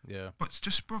that. Yeah. But it's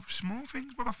just, bro, small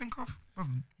things, bro, I think of. Bro,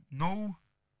 no.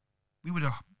 We were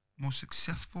the most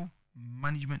successful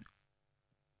management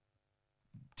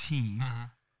team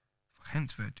for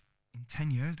Hensford in 10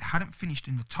 years. They hadn't finished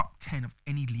in the top 10 of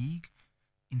any league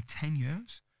in 10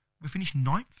 years. We finished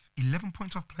 9th, 11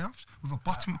 points off playoffs with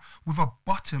a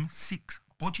bottom 6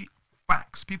 budget.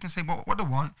 Facts. People can say, well, what they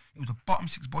want? It was a bottom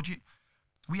 6 budget.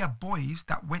 We had boys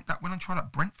that went on trial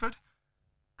at Brentford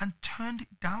and turned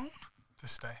it down to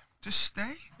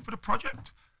stay for the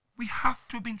project. We have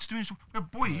to have been doing so. We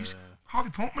have boys, Harvey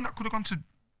Portman, that could have gone to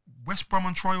West Brom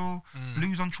on trial,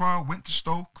 Blues on trial, went to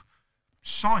Stoke,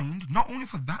 signed, not only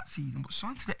for that season, but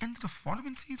signed to the end of the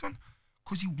following season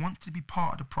because he wanted to be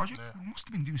part of the project. He must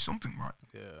have been doing something right.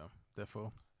 Yeah,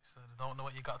 therefore. So they don't know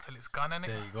what you got till it's gone, innit?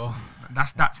 There you go.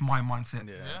 That's my mindset.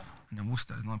 Yeah. And then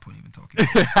Worcester, there's no point even talking.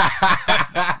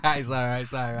 It's alright.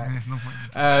 There's no point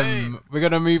even talking. We're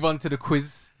gonna move on to the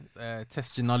quiz.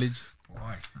 Test your knowledge.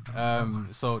 Right.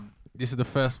 So this is the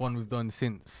first one we've done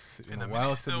since been a a while.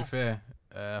 minute To be still. fair,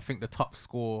 I think the top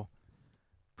score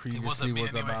previously bit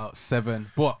was anyway. about 7,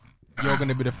 but you're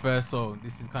gonna be the first. So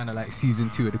this is kind of like season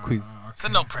 2 of the quiz. So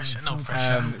no pressure, no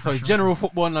pressure. So it's general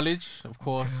football knowledge, of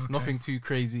course. Okay. Nothing too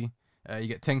crazy. You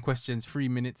get 10 questions, 3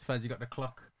 minutes. Faz, you got the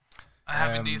clock. I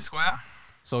have indeed square.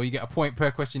 So you get a point per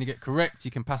question you get correct.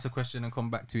 You can pass a question and come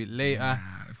back to it later.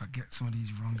 If I get some of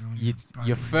these wrong,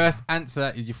 Your first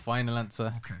answer is your final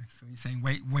answer. Okay, so you're saying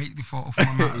wait before off my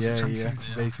mouth. Yeah,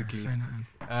 basically. Okay, say nothing.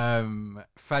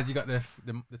 Faz, you got the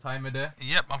timer there.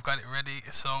 Yep, I've got it ready.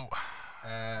 So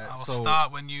I will So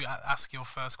start when you ask your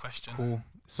first question. cool.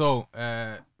 So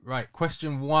right,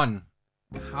 question 1.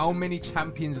 How many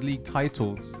Champions League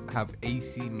titles have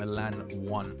AC Milan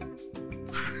won?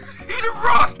 Who the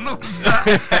Ross knows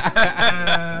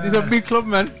that? These are a big club,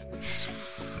 man.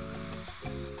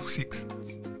 6.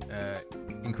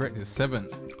 Incorrect. It's 7.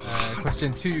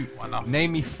 Question 2. One up.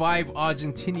 Name me 5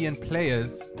 Argentinian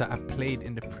players that have played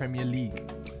in the Premier League.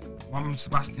 Juan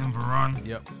Sebastian Varane,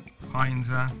 Yep. Heinze,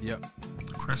 Yep.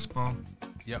 Crespo,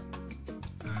 Yep.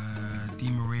 Di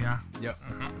Maria, Yep.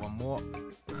 One more.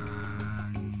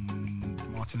 and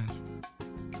Martinez.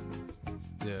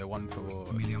 Yeah, one for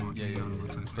Emilio yeah.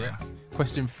 Martinez. Yeah.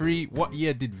 Question 3. What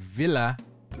year did Villa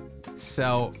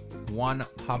sell Juan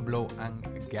Pablo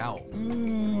Angel?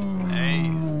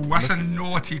 Ooh, that's a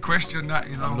naughty question. That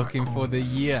is. I'm looking for the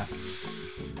year.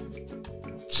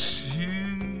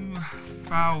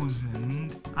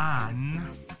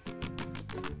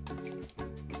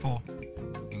 2004.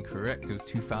 Incorrect. It was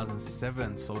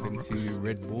 2007. Sold him to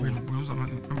Red Bulls. Red Bulls, I don't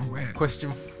remember where.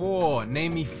 Question 4.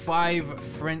 Name me 5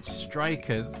 French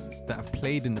strikers that have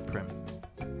played in the Prem.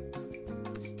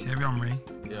 Thierry Henry,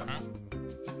 Yeah.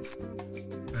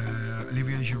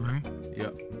 Olivier Giroud,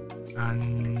 Yep.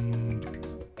 and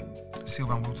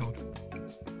Sylvain Wiltord.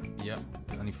 Yep.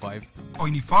 Only 5. Oh,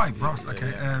 you need 5, Yeah, Ross. yeah,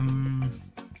 Okay. yeah.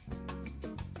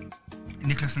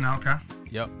 Nicolas Anelka,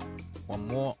 Yep. One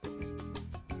more.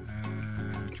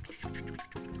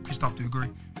 Christophe Dugarry.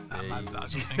 I There was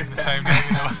just thinking the same name.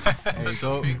 you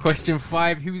go. Question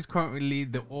 5. Who is currently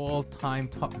the all-time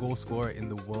top goal scorer in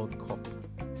the World Cup?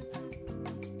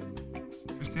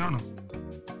 Cristiano.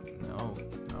 No.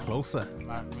 Closer.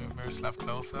 Miroslav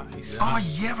Klose. Oh,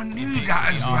 yeah, I knew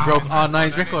that as well. Broke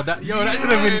R9's record. That should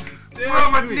have been. Bro,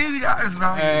 I knew that as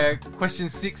well. Question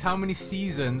 6. How many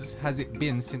seasons has it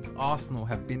been since Arsenal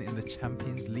have been in the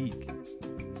Champions League?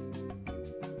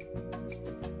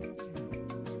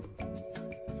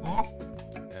 4.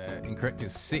 Incorrect.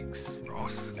 It's 6.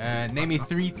 Ross. Name me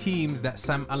 3 teams that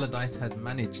Sam Allardyce has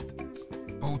managed.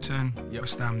 Bolton, Yep.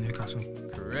 West Ham, Newcastle.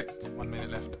 Correct. 1 minute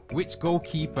left. Which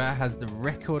goalkeeper has the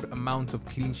record amount of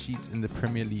clean sheets in the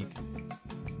Premier League?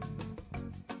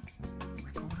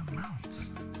 Record amount.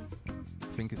 I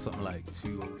think it's something like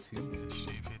 202.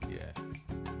 Stupid. Yeah.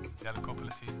 He had a couple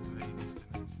of seasons where he used to.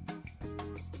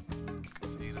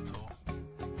 Concede at all.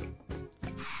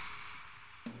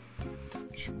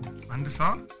 Van der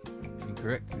Sar?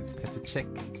 Incorrect. It's Petr Cech.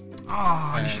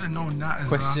 Oh, you should have known that as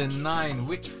Question well. 9.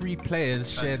 Which 3 players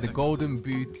share the seconds. Golden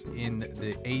Boot in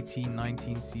the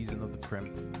 18-19 season of the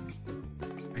Prem?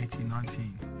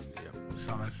 18-19. Yep.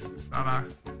 Salah,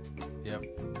 Yep.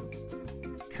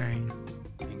 Kane.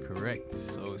 Incorrect.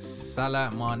 So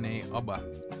Salah, Mane, Oba.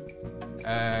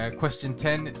 Question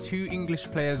 10. 2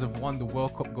 English players have won the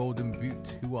World Cup Golden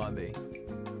Boot. Who are they?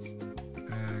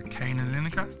 Kane and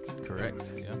Lineker.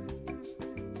 Correct. Yeah.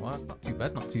 Well, that's not too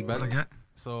bad. Not too bad. What I get?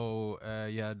 So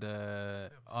you had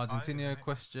Argentina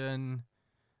question.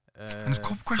 And there's a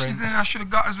couple questions there I should have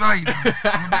got as well. You know?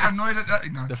 I'm a bit annoyed at that.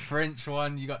 You know. The French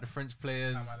one. You got the French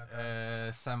players.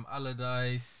 Sam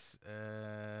Allardyce.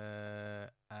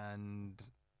 And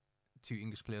 2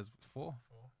 English players. 4.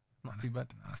 Not too bad.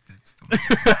 That's dead still.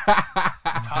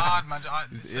 It's hard, man.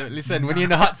 Listen, when you're in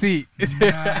the hot seat.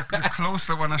 Nah, the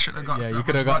closer one I should have got. Yeah, That you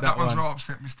could have got that one's one. right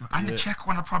upset me still. And Yeah. the Czech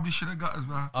one I probably should have got as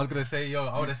well. I was gonna say,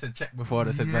 I would have said check before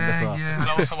I said Van der Sar. Yeah, There's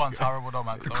yeah. also one's horrible though,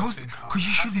 man. Because you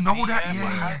should know that,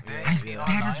 yeah. And he's dead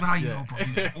as well, you Yeah. know, bro.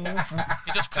 He's awful.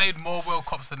 He just played more World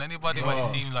Cups than anybody, but it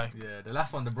seemed like. Yeah, the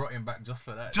last one they brought him back just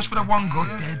for that. Just for didn't the one goal,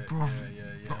 they? dead, bro.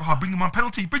 Yeah. Oh, bring him on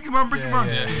penalty. Bring him on, bring him on.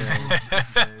 Yeah. It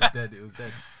was dead. It was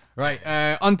dead. Right,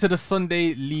 on to the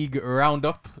Sunday League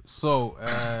roundup. So,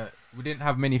 we didn't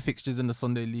have many fixtures in the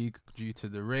Sunday League due to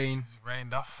the rain.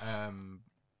 Rained off.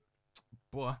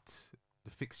 But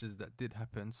the fixtures that did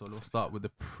happen. So we'll start with the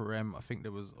Prem. I think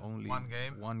there was only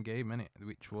one game, innit?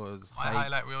 Which was my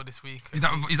highlight reel this week. Is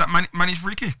that Manny's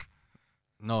free kick?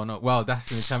 No. Well, that's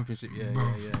in the Championship. Yeah,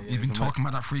 Bro, yeah. You've been talking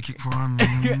about that free kick for a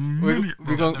we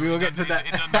minute. will get to that.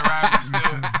 It done the rounds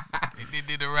still. It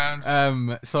did the rounds.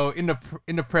 So in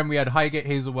the Prem we had Highgate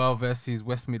Hazelwell versus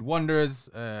West Mid Wanderers.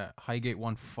 Highgate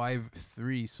won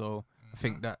 5-3. So I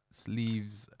think that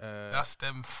leaves. That's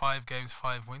them 5 games,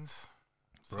 5 wins.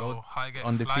 Bro, so Highgate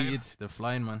undefeated. They're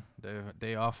flying, man.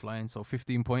 They are flying. So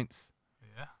 15 points.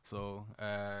 Yeah. So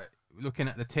looking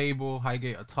at the table,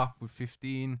 Highgate are top with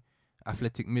 15.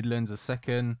 Athletic Midlands are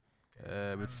second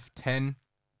with 10.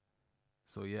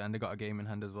 So yeah, and they got a game in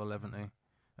hand as well, haven't they?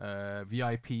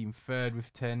 VIP in third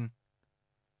with 10.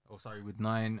 With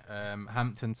 9.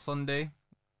 Hampton Sunday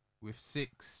with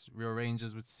 6. Real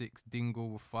Rangers with 6. Dingle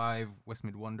with 5. West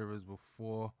Mid Wanderers with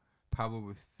 4. Power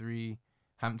with 3.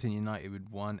 Hampton United with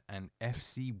 1. And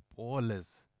FC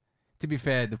Ballers. To be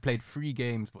fair, they played 3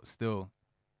 games, but still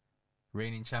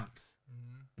reigning champs.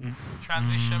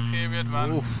 Transition period,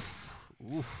 man.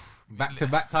 Oof.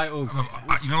 Back-to-back titles.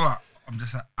 You know what? I'm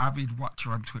just an avid watcher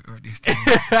on Twitter at this time.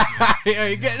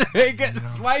 It gets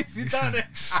spicy, doesn't it?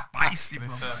 Spicy,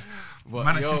 bro.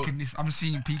 Man, I'm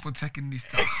seeing people taking this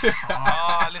stuff.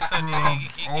 Listen,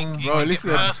 bro,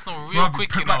 listen. Personal, real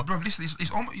quick, you know. Bro, listen,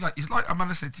 it's almost like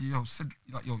Amanda said to you,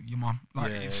 your mom.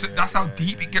 Like, that's how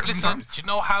deep it gets. Listen, do you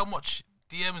know how much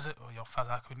DMs? Yo, Faz,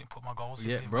 I couldn't put my goals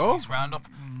in bro. this roundup,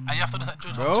 and you have to understand.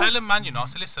 I'm telling man, you know.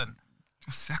 So listen.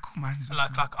 Just settle, man.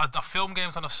 Like I film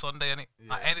games on a Sunday, and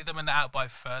I edit them and they're out by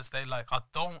Thursday. Like I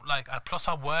don't plus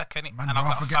I work and I've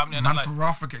got a family. And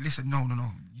forget. Listen, no.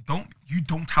 You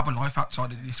don't have a life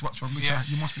outside of this. What's wrong with you?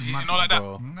 You must be mad. You know, like that.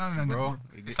 No. Bro,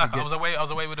 it's like I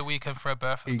was away with the weekend for a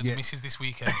birthday. The missus this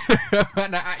weekend.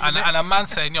 and a man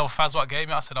saying, "Yo, Faz, what game?"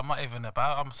 I said, "I'm not even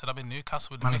about." I said, "I'm in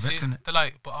Newcastle with the missus." They're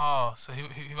like, "But so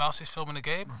who else is filming the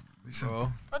game?"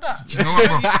 Bro. Do you know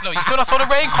what, bro? No, you saw the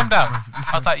rain come down.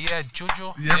 I was like, "Yeah,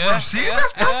 Jojo." Yeah, bro.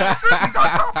 Serious, bro. Listen, you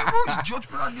gotta tell people it's Judge,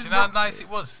 bro. Do you know how nice it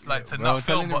was? Like to not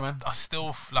film, but I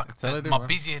still my man.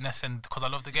 busyness and because I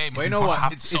love the game. But you know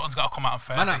what? Something's got to come out on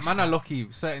Thursday. Man are lucky.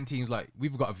 Certain teams, like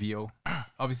we've got a VO.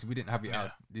 Obviously, we didn't have it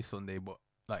out this Sunday, but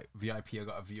like VIP, I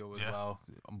got a VO as well.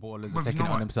 Ballers are taking it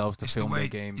on themselves to film their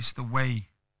games. It's the way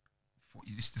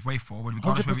forward.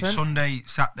 Regardless whether it's Sunday,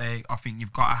 Saturday, I think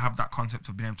you've got to have that concept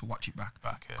of being able to watch it back.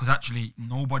 Because actually,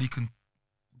 nobody can.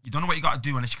 You don't know what you got to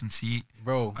do unless you can see it,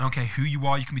 bro. I don't care who you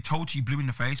are. You can be told to you blue in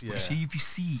the face, but if you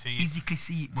physically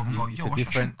see it, bro, and go, yo,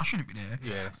 I shouldn't be there.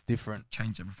 Yeah, it's different.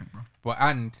 Change everything, bro. But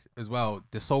and as well,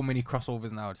 there's so many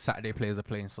crossovers now. Saturday players are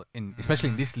playing especially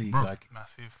in this league, bro, like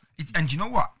massive. And you know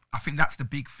what? I think that's the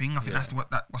big thing. I think that's what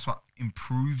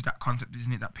improves that concept,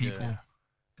 isn't it? That people. Yeah.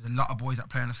 There's a lot of boys that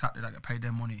play on a Saturday that get paid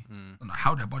their money. I don't know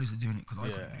how their bodies are doing it because I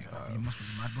couldn't do it. You must be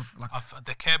mad, bro. Like,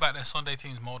 they care about their Sunday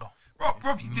teams more, though.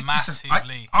 Bro, massively.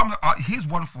 Listen, here's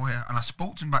one for here, and I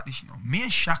spoke to him about this. You know, me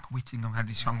and Shaq Whittingham had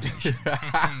this conversation.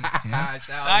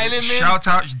 Shout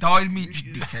out, dial me,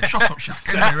 dickhead. Shut up, Shaq.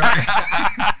 Anyway, right?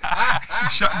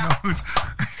 Shaq knows.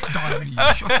 Dial me.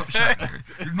 Shut up,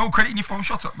 Shaq. No credit in your phone.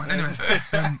 Shut up, man. Anyway,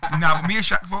 now me and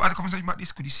Shaq had a conversation about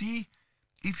this. Could you see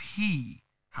if he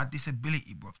had this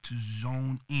ability, bro, to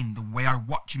zone in the way I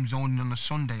watch him zoning on a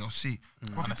Sunday or see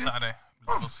on a Saturday?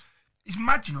 It's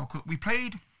mad, you know, because we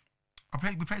played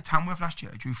Tamworth last year.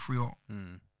 I drew 3-0,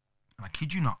 and I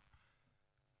kid you not,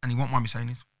 and he won't mind me saying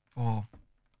this, for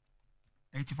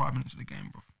 85 minutes of the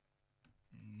game, bro,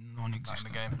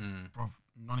 non-existent. Bro,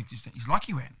 non-existent. He's like,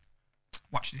 he went,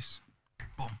 watch this,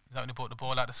 boom. Is that when he brought the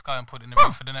ball out the sky and put it in the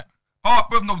roof of the net? Oh,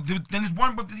 bro, no. Then there's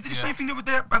one, bro. He did the same thing the other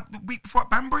day, the week before at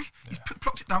Banbury. He's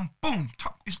plucked it down, boom.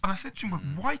 And I said to him, bro,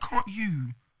 why can't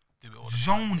you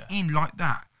zone in like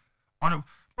that? I know,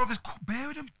 bro. There's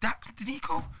bear them. That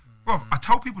Danico, bro. I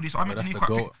tell people this. I met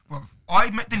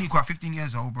Danico at 15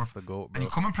 years old, bro. And he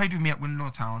come and played with me at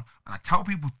Winlow Town. And I tell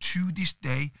people to this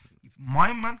day, if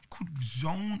my man could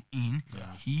zone in,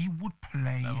 he would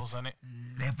play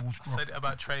levels, bro. I said it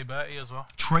about Trey Bertie as well.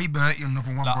 Trey Bertie,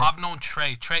 another one, like, bro. I've known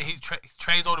Trey's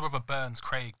older brother Burns,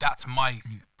 Craig. That's my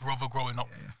brother growing up.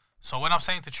 So when I'm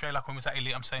saying to Trey, like when we was at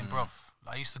Elite, I'm saying, bro,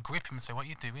 like, I used to grip him and say, "What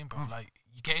you doing, bro? Like,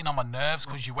 you're getting on my nerves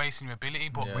because you're wasting your ability."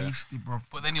 But wasted, bro.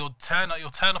 But then you'll turn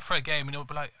up for a game and you'll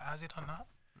be like, "How's he done that?"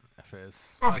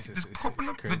 Bro, there's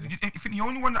I think the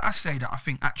only one that I say that I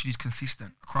think actually is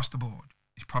consistent across the board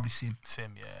is probably Sim.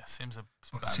 Sim's a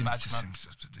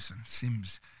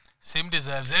Sims. Sim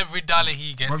deserves every dollar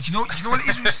he gets. Bro, do you know what it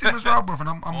is with Sim as well, bro? And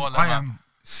I am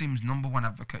Sim's number one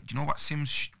advocate. Do you know what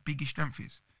Sim's biggest strength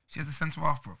is? See, as a centre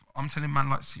half, bro. I'm telling man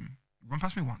like Sim, run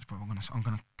past me once, bro. I'm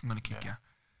gonna kick you.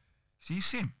 See, you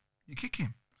see him, you kick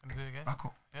him, Can you do it again? back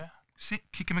up. Yeah. Sit,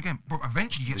 kick him again. Bro,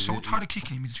 eventually you get so tired of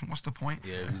kicking him, you just think, what's the point?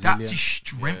 Yeah, That's his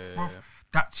strength, yeah, bro. yeah.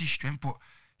 That's his strength. But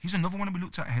he's another one that we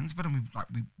looked at Hensford and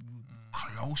we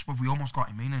close, but we almost got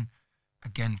him in. And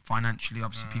again, financially,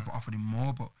 obviously, people offered him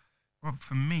more. But bro,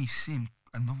 for me, Sim,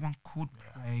 another one could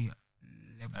play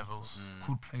levels.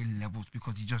 Could play levels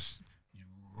because he's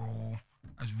raw.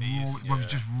 He's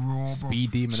just raw, bro.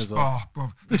 Speed demon as well. Oh, bro,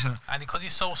 listen. And because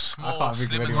he's so small, can't think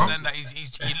slim of and anyone.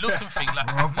 slender, you look and think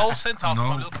like most centre halves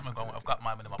No. look at him and go, I've got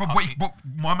my man in my But pocket.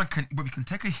 my man can, but he can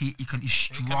take a hit. He's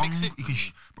strong. can mix it.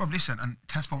 Bro, listen, and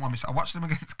test for one. I watched them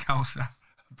against Kelsa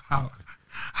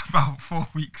about 4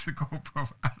 weeks ago, bro.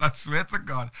 And I swear to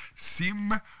God,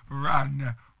 Sim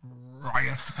ran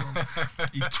riot, bro.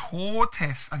 He tore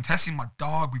Tess, and Tess is my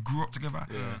dog. We grew up together,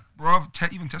 bro.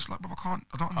 Even Tess like, bro, I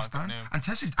don't understand. get him. And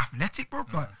Tess is athletic, bro.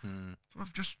 Like, bro,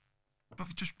 just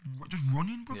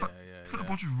running, bro. Yeah, like, yeah, the yeah.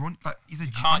 ball just run. Like he's a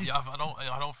Can't, genius.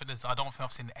 I don't think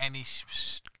I've seen any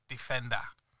defender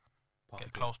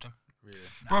get close to him. Really.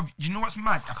 Bro, you know what's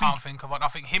mad? I can't think of one. I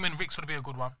think him and Ricks would be a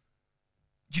good one.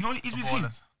 Do you know what it is For with him?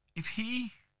 ballers. If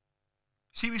he,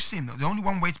 see with Sim, the only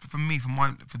one way for me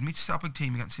to set up a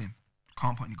team against him,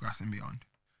 can't put any grass in behind.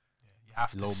 You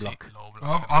have to Low sit block. low Bro,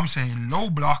 block. I'm saying low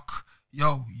block.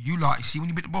 Yo, you like see when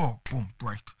you beat the ball, boom,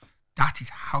 break. That is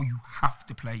how you have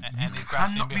to play. And You the grass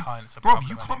in cannot be, behind, it's a bro. problem,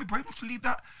 You isn't can't be brave enough to leave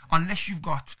that unless you've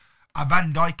got a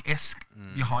Van Dijk-esque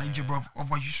behind you, bro.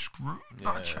 Otherwise, you're screwed.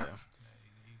 Not a Yeah, chance.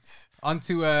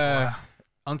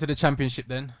 Onto the championship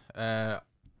then.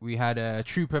 We had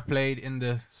Trooper played in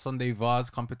the Sunday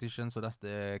Vars competition, so that's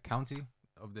the county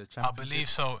of the I championship. believe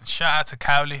so. Shout out to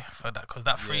Cowley for that, because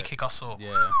that free Yeah. kick I saw.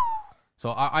 Yeah.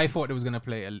 So I thought they was gonna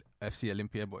play FC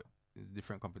Olympia, but it's a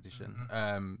different competition.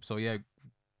 So yeah,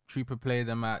 Trooper played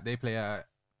them at. They play at.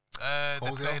 They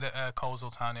Coleshill? played at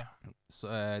Coleshill Town, yeah. So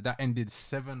that ended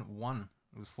 7-1.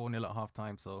 It was 4-0 at half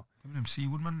time. So Them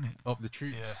Seawood, man, innit? up the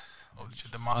troops. Yeah. Oh, the Onto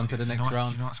the masses. next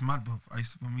round. You know what's mad, bro?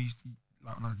 When we used to,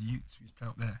 like when I was youth, we used to play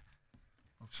up there.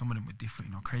 Some of them were different,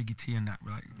 you know. Craigie T and that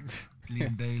were like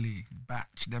Liam Daly,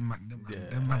 Batch, them man,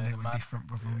 they were mad. different,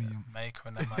 bro. From me, Maker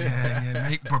and them, man. yeah,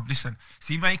 Maker, bro. Listen,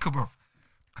 see Maker, bro.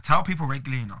 I tell people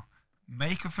regularly, you know,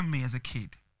 Maker for me as a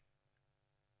kid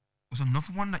was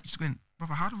another one that used to go in,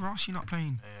 brother, how the hell is she not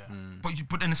playing? Yeah.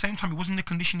 But in the same time, it wasn't the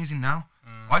condition he's in now.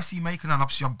 I see Maker now, and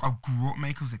obviously I grew up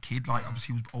Maker as a kid, like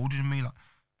obviously he was older than me, like.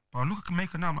 But I look at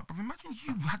Maker now, I'm like, brother, imagine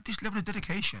you had this level of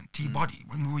dedication to your body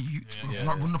when we were youths, bro.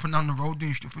 Like running up and down the road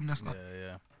doing stuff, and that's like,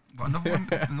 Yeah. but another one,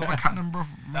 another cannon, bro.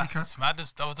 Maker. That's mad.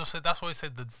 That's why I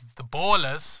said the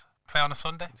ballers play on a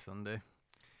Sunday. Sunday.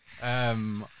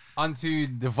 Onto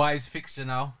the Vise fixture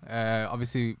now.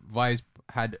 Obviously, Vise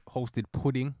had hosted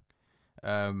Pudding.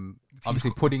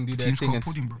 Obviously, Pudding do their team's thing called and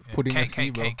Pudding, bro. Pudding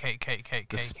FC, bro. Cake.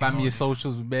 The spam your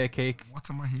socials with bear cake. What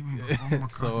am I hearing, bro? Oh my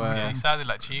God. So, Yeah, he sounded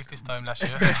like Chief this time last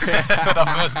year. When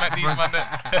I first met these man.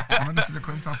 Man, this is the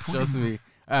Quentin Pudding. Trust me.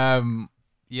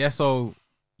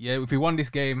 If we won this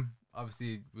game,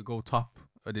 obviously we go top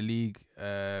of the league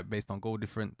based on goal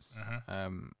difference.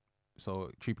 So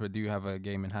Trooper do have a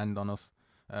game in hand on us.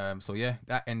 So yeah,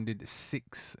 that ended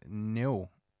 6-0.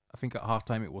 I think at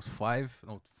halftime it was 4.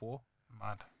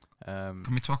 Mad.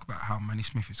 Can we talk about how Manny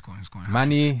Smith is going?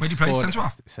 Manny Where do you play? scored Centre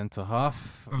half? Centre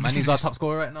half. Oh, listen Manny's to our this. top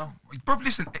scorer right now. Bro,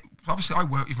 listen. Obviously, I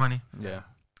work with Manny. Yeah.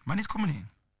 Manny's coming in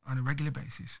on a regular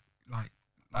basis, like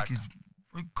he's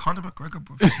Conor McGregor,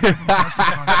 bro.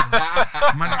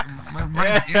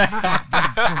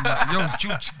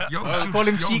 Call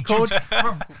him cheat code.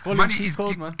 Call him Manny cheat is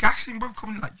code, man. gassing, bro.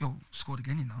 Coming like, yo, scored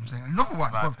again. You know what I'm saying? Another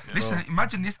one, bro. Mad, yeah. Listen,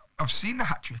 imagine this. I've seen the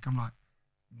hat trick. I'm like,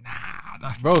 nah,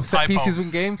 that's Bro, set Typo. pieces win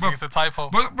games. It's a typo.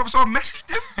 Bro, so I messaged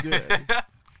him, Yeah.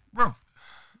 bro.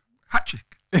 Hat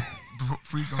trick,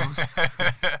 3 goals.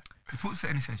 He puts it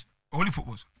and he says, all he put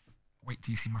was, wait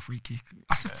till you see my free kick.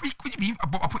 I said, free? What do you mean? I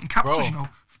put in capitals, Bro. you know,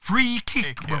 free kick,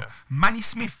 Kick, bro. yeah. Manny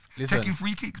Smith Listen. taking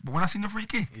free kicks, but when I seen the free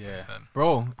kick, Yeah. Listen.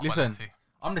 Bro, listen. Quality.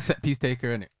 I'm the set piece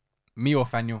taker, innit? Me or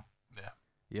Faniel. Yeah.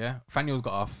 Yeah. Faniel's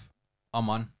got off. I'm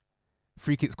on.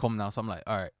 Free kicks come now. So I'm like,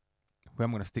 all right, where am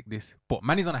I going to stick this? But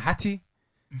Manny's on a hattie.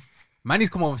 Manny's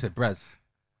come over and said, Braz,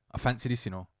 I fancy this,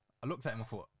 you know. I looked at him and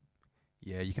thought,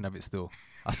 yeah, you can have it still.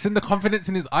 I seen the confidence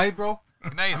in his eye, bro.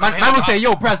 Man will say,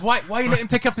 yo, Braz, why you let him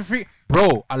take you off the free?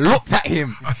 Bro, I looked at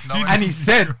him and he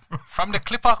said, From the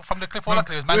clip, all I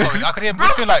could hear was man going. I could hear him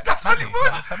whispering like, That's what it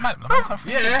was. I said, man,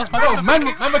 free kicks, yeah, what's my bro, name? man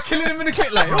were killing him in the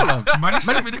clip. Like, hold on. Manny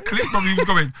sent me the clip, bro. He was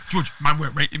going, George, man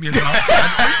weren't rating me as well.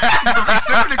 And he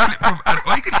sent me the clip, bro. And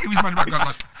all you could hear was man back going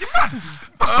like, you mad?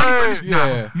 What's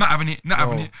Not having it. Not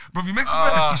having it. Bro, you make me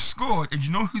he scored, and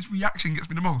you know whose reaction gets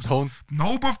me the most? Tones.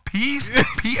 No, bro. Pierre's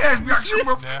reaction,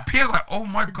 bro. Pierre's like, oh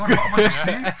my god, what am I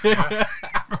seeing?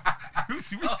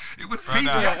 It was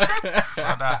Pierre's reaction.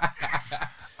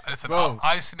 Listen, bro.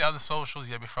 I seen it on the socials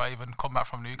before I even come back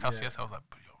from Newcastle. Yes, I was like,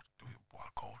 yo, what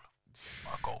a goal.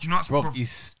 What a goal. Do you know what's, bro?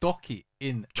 He's stuck it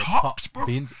in the top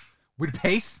bins with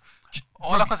pace.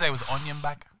 All I can say was onion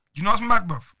bag. Do you know what's mad,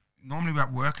 bro? Normally we're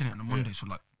working it on a Monday, so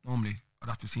like normally I'd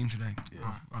have to see him today.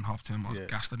 On half term, I was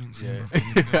gassed. I didn't see him. He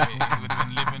would have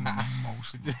been living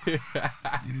most.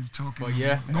 He didn't talk. But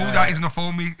that isn't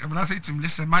for me. When I say to him,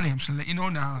 listen, man, I'm just gonna let you know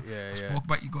now. I spoke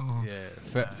about you go home.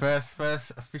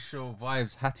 First official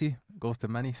vibes. Hattie goes to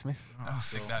Manny Smith. That's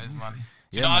sick. That is, man.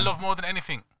 Do you know, I love more than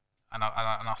anything, and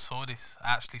I saw this.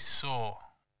 I actually saw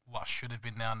what should have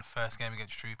been there on the first game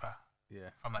against Trooper.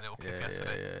 From that little clip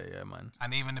yesterday. Yeah, man.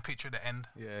 And even the picture at the end.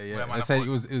 I said it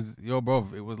was yo, bro.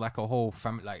 It was like a whole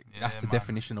family. Like that's the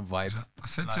definition of vibes. I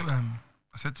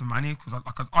said to Manny because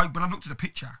when I looked at the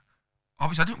picture,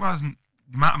 obviously I didn't realize the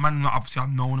amount of man that obviously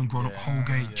I've known and grown up.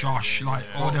 Holgate, Josh,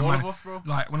 all them man.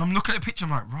 Like when I'm looking at the picture,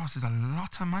 I'm like, Ross, there's a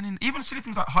lot of man in. Even silly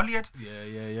things like Holyhead.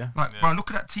 Like when I look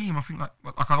at that team, I think like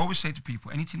I always say to people,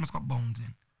 any team that's got Bones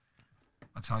in,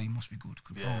 I tell you, must be good.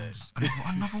 Bones. And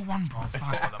another one, bro.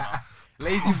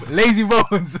 Lazy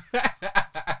Bones.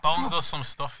 Bones does some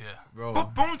stuff, bro.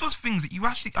 But Bones does things that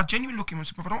I genuinely look at him and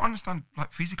say, bro, I don't understand,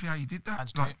 like, physically how you did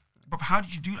that. But how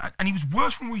did you do that? And he was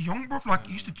worse when we were young, bro. Like,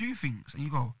 he used to do things, and you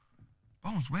go,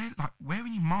 Bones, where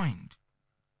in your mind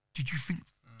did you think?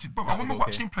 Bro, I remember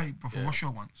watching him play before Russia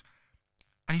once,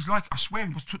 and he's like, I swear,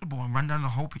 he took the ball and ran down the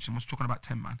whole pitch and was talking about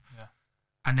 10 man,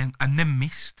 and then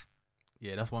missed.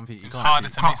 Yeah, that's one thing. It's harder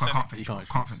to miss.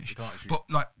 Can't finish. But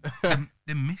like,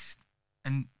 they missed.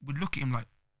 And we'd look at him like,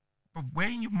 bro, where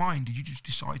in your mind did you just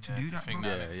decide to do that,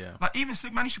 bro? Like, even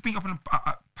Slick managed to pick up in a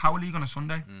Power League on a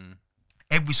Sunday.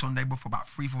 Every Sunday, but for about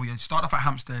 3-4 years. Started off at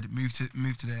Hampstead, moved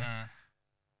to there.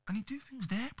 And he'd do things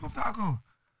there, bro, that I go,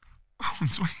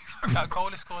 that goal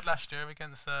he scored last year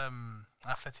against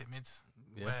Athletic Mids,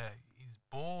 where his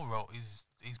ball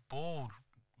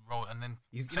rolled, and then...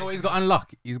 You know what he's got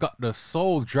unlocked? He's got the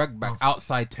soul drag back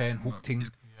outside turn, hook thing.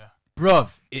 Bruv,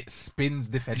 it spins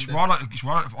defenders. It's right like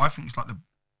I think it's like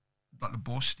the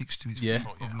ball sticks to his feet.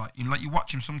 Like you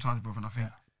watch him sometimes, brother, and I think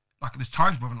like there's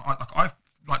times, brother, and I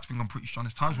like to think I'm pretty strong.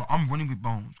 There's times where I'm running with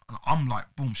Bones and I'm like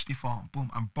boom, stiff arm, boom,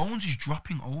 and Bones is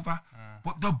dropping over,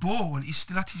 but the ball is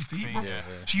still at his feet, bro.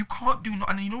 So you can't do nothing.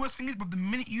 And you know what the thing is, bro? The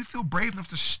minute you feel brave enough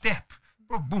to step,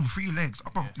 bro, boom, free your legs.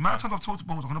 Bro, the amount of times I've told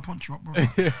Bones, I'm gonna punch you up, bro.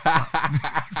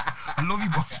 I love you,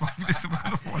 boss. Listen, we're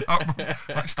gonna fall out, bro.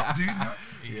 Like, stop doing that.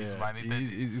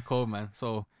 He's cold, man.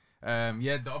 So,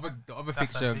 the other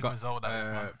fixture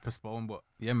got postponed, but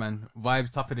yeah, man,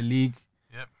 vibes top of the league.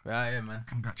 Yep. Yeah, man.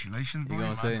 Congratulations, boys. You know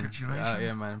what I'm saying?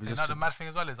 Yeah, man. You know the mad thing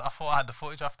as well is I thought I had the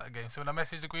footage after that game. So when I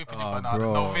messaged the group and you go,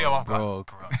 there's no video. I've got,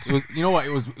 bro. It was, you know what? It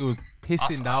was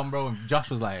pissing down, bro. And Josh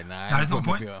was like, nah, there's no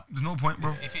point. There's no point,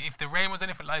 bro. If the rain was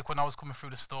anything like when I was coming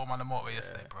through the storm on the motorway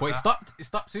yesterday, bro. But it stopped. It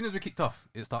stopped as soon as we kicked off.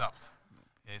 It stopped.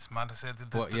 Yeah, it's mad to say.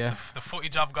 The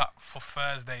footage I've got for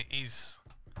Thursday is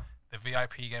the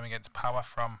VIP game against Power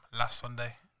from last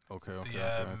Sunday. Okay.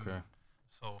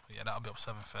 So yeah, that'll be up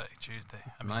 7:30 Tuesday.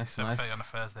 Nice. 7:30 on a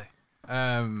Thursday.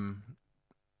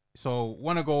 So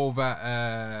wanna go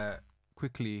over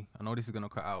quickly. I know this is gonna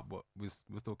cut out, but we'll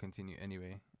still continue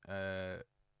anyway.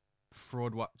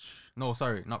 Fraud Watch. No,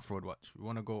 sorry, not Fraud Watch. We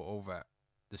wanna go over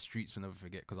the Streets We'll Never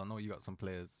Forget because I know you got some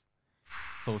players.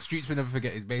 So Streets We'll Never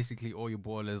Forget is basically all your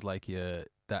ballers like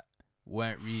that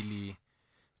weren't really.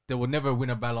 They would never win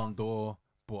a Ballon d'Or,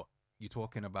 but you're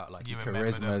talking about like your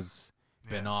Charismas.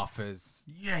 Ben Arthurs,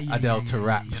 Adel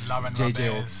Tarats,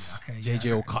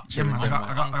 JJ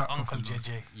Okocha, Uncle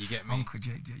JJ. You get me? Uncle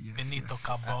JJ, yes. Benito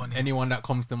Carboni. Anyone that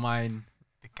comes to mind?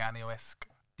 Di Canio-esque.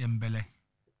 Dembele.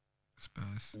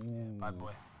 Spurs. Ooh. Bad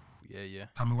boy. Yeah.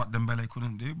 Tell me what Dembele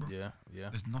couldn't do, bro. Yeah.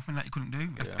 There's nothing that he couldn't do.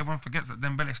 Everyone forgets that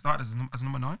Dembele started as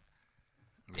number 9.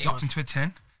 Dropped into a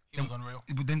 10. He was unreal.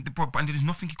 But there's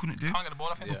nothing he couldn't do. Can't get the ball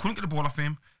off him. Couldn't get the ball off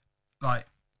him. Like,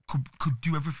 could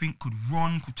do everything, could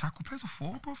run, could tackle. Plays a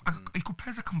forward, bro. He could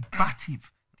play as a combative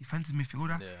defensive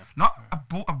midfielder. Yeah. Not a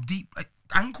deep, like,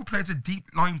 ankle plays a deep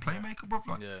line playmaker, bro.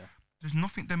 Like, there's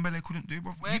nothing Dembele couldn't do,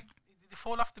 bro. Where did he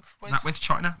fall off the... Went to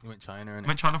China. He went China, innit?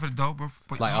 Went China for the dough, bro.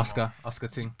 But like Oscar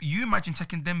Ting. You imagine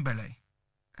taking Dembele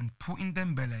and putting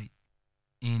Dembele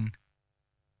in...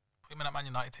 Put him in that Man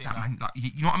United team.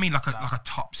 You know what I mean? Like a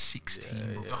top 6 team.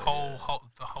 Yeah. The whole.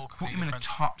 Put him in a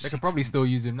top 6. They could probably still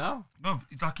use him now. No,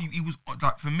 like he was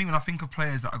like, for me, when I think of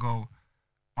players that I go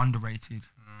underrated,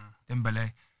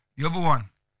 Dembele. The other one,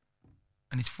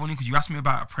 And it's funny because you asked me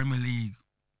about a Premier League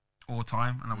all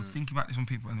time, and I was thinking about this on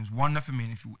people, and there's one that for me.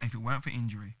 And if it weren't for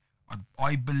injury,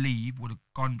 I believe would have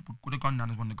gone down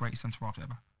as one of the greatest centre halves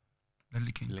ever.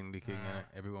 Ledley King. Ledley King,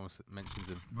 everyone mentions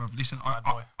him. Bro, listen,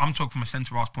 boy. I'm talking from a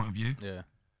centre half point of view. Yeah.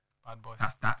 Bad boy.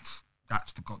 That's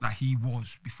the goal that he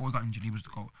was before he got injured. He was the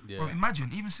goal. Yeah. Bro,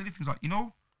 imagine even silly things like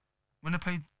when they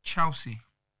played Chelsea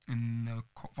in the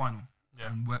cup final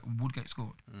and Woodgate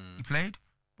scored. He played,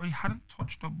 but he hadn't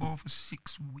touched the ball for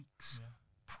 6 weeks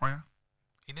prior.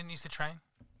 He didn't used to train.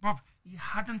 Bro, he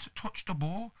hadn't touched the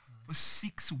ball for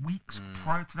 6 weeks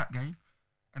prior to that game,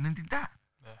 and then did that.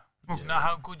 Do you know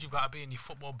how good you've got to be in your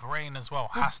football brain as well?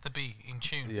 Has to be in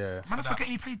tune. Yeah. Man, I forget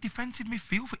he played defensive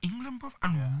midfield for England, bro,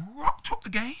 and rocked up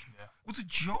the game. Yeah. It was a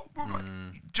joke, bro. Like,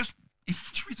 just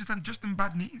injuries and just in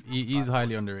bad knees. He's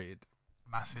highly underrated.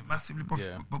 Massively. Bro.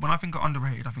 Yeah. But when I think of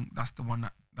underrated, I think that's the one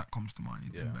that comes to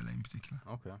mind. Dembele in particular.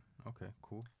 Okay,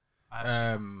 cool.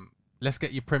 Let's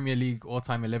get your Premier League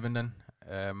all-time 11 then.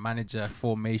 Manager,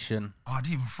 formation. Oh, I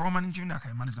didn't even throw manager in there.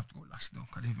 Okay, manager have to go last though.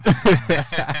 I didn't even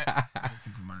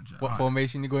think of manager. What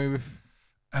formation you going with?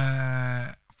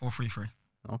 4-3-3.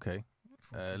 Okay.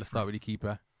 Let's start with the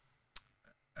keeper.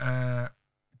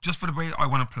 Just for the way I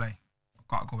want to play, I've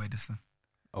got to go Edison.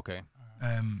 Okay.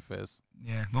 First.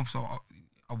 Yeah, no. So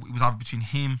it was either between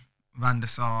him, Van der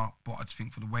Sar, but I just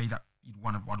think for the way that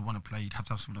I'd want to play, you'd have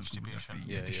to have someone that's good with their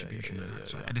feet. Distribution.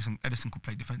 So Edison could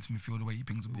play defensive midfield the way he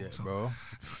pings the ball. So, bro.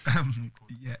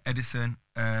 Edison.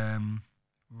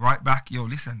 Right back. Yo,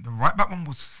 listen, the right back one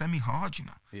was semi-hard, you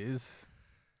know. It is.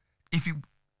 If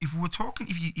we were talking,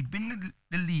 if he'd been in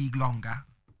the league longer,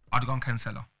 I'd have gone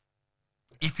Cancelo.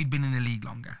 If he'd been in the league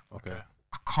longer. Okay.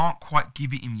 I can't quite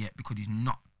give it him yet because he's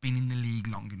not been in the league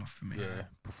long enough for me. Yeah,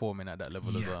 performing at that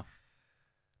level as well.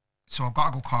 So I've got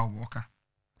to go Kyle Walker.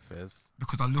 Fairs.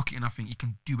 Because I look at it and I think he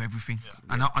can do everything.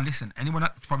 Yeah. And listen, anyone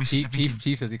that's probably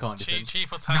Chief says he can't defend.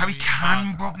 Chief will tell you. He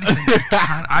can, bro. Listen, he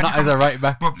can. Not as a right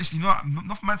back. Bro, listen, you know what?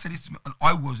 Enough man said this to me, and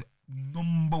I was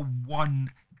 #1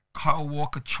 Kyle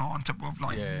Walker chanter, bro.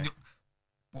 Like,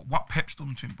 what Pep's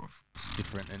done to him, bro.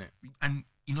 Different, innit? And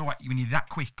you know what? When he's that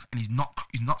quick and he's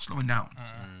not slowing down,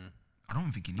 I don't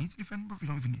even think he needs to defend, bro.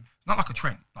 Not like a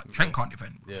Trent. Like Trent can't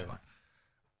defend. Bro. Yeah.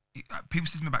 Like, people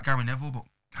say to me about Gary Neville, but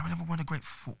Gary Neville wasn't a great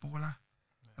footballer.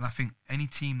 And I think any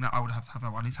team that I would have to have,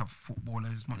 I need to have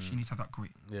footballers as much. You need to have that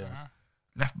grit. Yeah.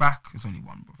 Left back, there's only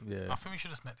one, bro. Yeah. I think we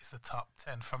should just make this the top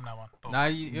 10 from now on. Nah,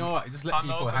 you know what? Just let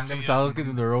people hang themselves, give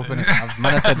them the rope. Man,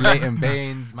 I said Leighton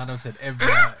Baines. Man, I said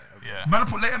everyone. Man, I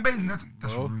put Leighton Baines in that.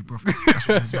 That's rude, bro.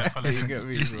 Listen,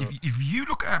 if you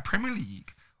look at Premier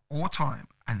League all time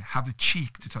and have the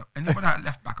cheek to tell anyone at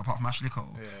left back apart from Ashley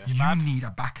Cole, you need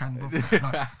a backhand, bro.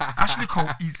 Like, Ashley Cole,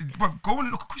 bro, go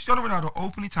and look. Cristiano Ronaldo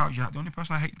openly tells you that the only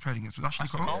person I hate to play against was Ashley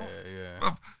Cole.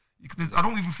 Bro, I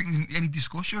don't even think there's any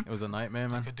discussion. It was a nightmare,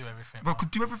 man. He could do everything. Bro,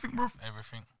 could do everything, bro.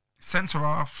 Everything. Centre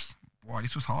halves. Boy,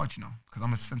 this was hard, you know, because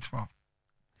I'm a centre half.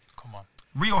 Come on.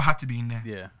 Rio had to be in there.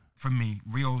 Yeah. For me,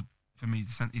 Rio,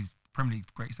 is Premier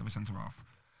League's greatest ever centre half.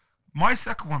 My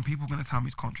second one, people are going to tell me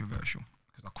is controversial.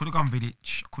 Because I could have gone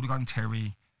Vidic, I could have gone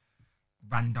Terry,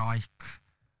 Van Dijk,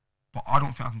 but I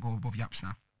don't think I can go above Yaps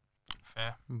now.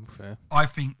 Fair. I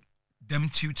think them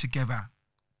two together,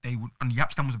 they would. And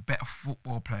Yapstam was a better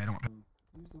football player than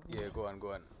Yeah, go on.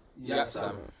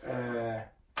 Yapstam.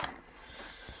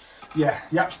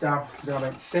 Yapstam. Then I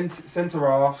went centre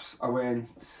halves. I went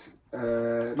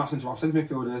not centre halves, centre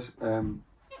midfielders.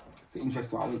 It's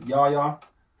interesting. I went Yaya.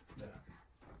 Yeah.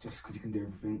 Just because you can do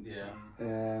everything. Yeah.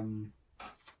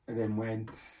 And then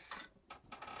went.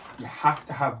 You have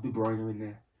to have De Bruyne in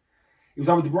there. It was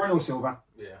either De Bruyne or Silva.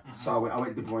 Yeah. So I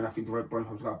went De Bruyne. I think De Bruyne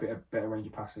has got a better range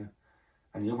of passing.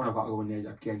 And the other one I've got to go in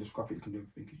there again, just because I think you can do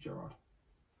everything, is Gerrard.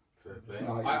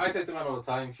 I say to man all the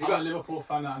time. I'm a Liverpool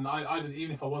fan, and I just,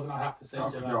 even if I wasn't, I have to say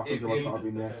Gerrard.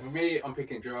 For me, I'm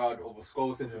picking Gerrard over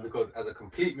Scholes simply because as a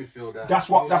complete midfielder, that's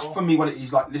for me what it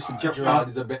is. Like, listen, Gerrard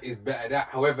is better that.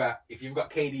 However, if you've got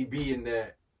KDB in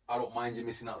there, I don't mind you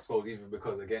missing out Scholes even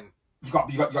because again, you got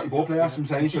your ball players. That's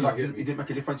what I'm saying. So like, it didn't make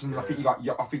a difference. And I think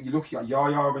you look at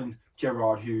Yaya and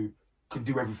Gerrard who can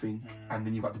do everything, and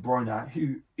then you've got De Bruyne,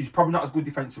 who is probably not as good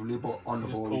defensively, but on the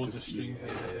ball,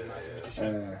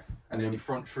 and then the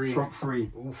front three.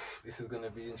 Oof, this is gonna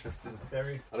be interesting.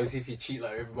 Very. I don't see if you cheat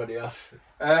like everybody else.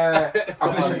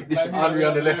 Listen, Henry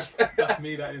on the left. That's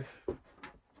me. That is.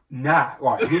 Nah,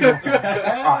 right.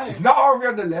 Right, it's not Henry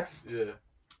on the left. Yeah.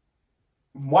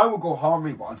 Mine will go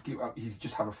Henry, but he'd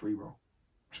just have a free roll.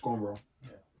 Just go and roll.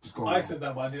 Yeah. Just go. I says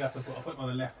that, but I did have to put him on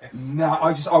the left S. Nah,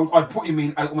 I'd put him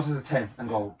in almost as a 10 and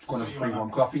go, just go on a 3-1.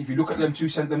 Because I think if you look at them two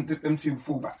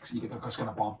fullbacks, you get that's going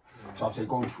to bomb. So I'd say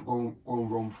go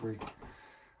roam free.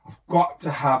 I've got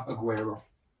to have Aguero.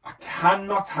 I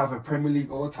cannot have a Premier League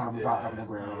all-time without having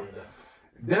Aguero.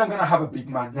 Then I'm going to have a big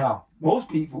man. Now, most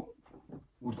people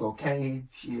would go Kane,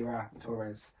 Shearer,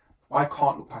 Torres. I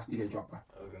can't look past Didier Drogba.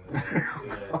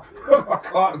 I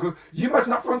can't. Because you imagine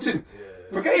that front two.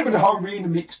 Forget even the Henry in the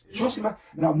mix. Just imagine.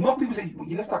 Now, most people say,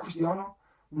 you left out Cristiano.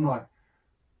 I'm like,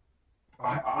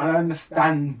 I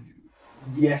understand.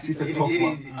 Yes, it's a tough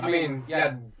one. I mean,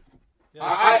 yeah.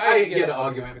 I get the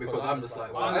argument because I'm just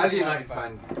like, well, as a United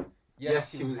fan,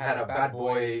 yes, he had a bad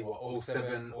boy,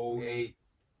 07, 08,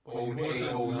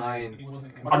 09.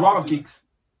 I'd rather have Giggs.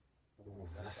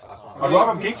 I'd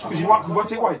rather have Giggs because you want to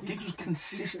tell you why. Giggs was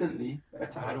consistently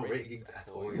better. I don't rate Giggs at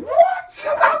all. What?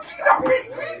 How can you not rate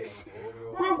Giggs?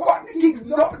 What did Giggs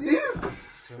not do?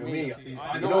 For me,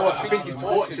 you know what? I think he's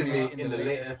tortured me in the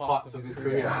later parts of his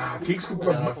career. Giggs could be.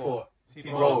 And I thought,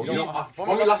 bro, you know,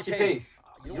 from your last pace.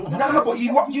 Nah, but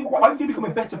I think you become a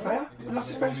better player in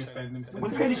last space.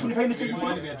 When playing this You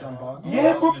reminded me of John Barnes.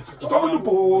 Yeah, bro. Stop on the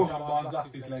ball. John Barnes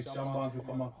lost his legs. John Barnes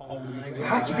become a whole.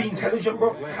 Has to be intelligent,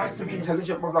 bro. Has to be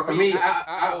intelligent, bro. Like For me,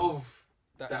 out of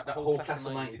that whole class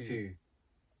of '92,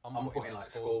 I'm putting like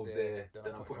Scholes there.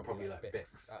 Then I'm putting probably like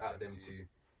Becks out of them two.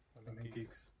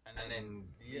 And then,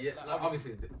 yeah, like,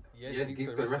 obviously,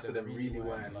 the rest of them really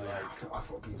weren't like. I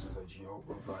thought Giggs was a GO,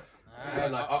 bro.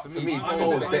 For me,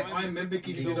 Scholes. I remember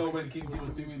Giggs, you know, when Giggs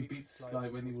was doing beats,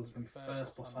 like when he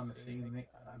first bust on the scene, and he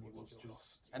was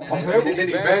just. And then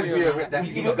he bears me that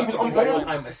he was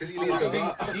all-time assist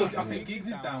leader. I think Giggs'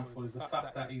 downfall is the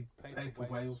fact that he played for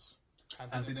Wales.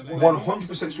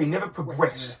 100%, so he never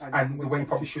progressed, and the way he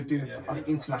probably should do on the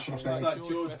international stage. Like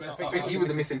George Best. I think he was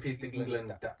the missing piece to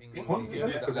England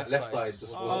because that left side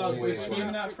just was always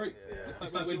screaming out for it.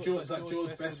 It's like when George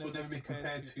Best would never be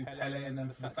compared to Pele, and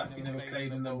then for the fact he never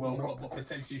played in the World Cup, but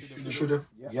potentially should have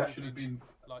been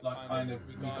like kind of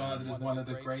regarded as one of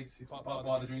the greats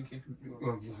by the drinking.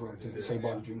 Didn't say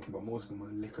by the drinking, but most of them were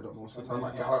liquored up most of the time.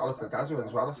 Like I look at Gazza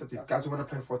as well. I said if Gazza went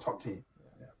to play for a top team,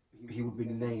 he would be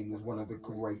named as one of the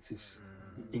greatest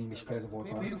English players of all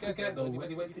time. People forget though, when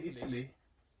he went to Italy,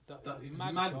 it was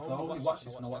mad because I only watched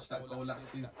this when I watched that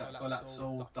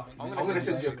Golazzo documentary. I'm going to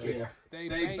send you a clip.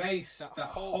 They based that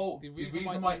whole. The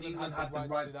reason why England had the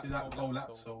rights to that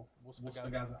Golazzo was for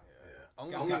Gazza.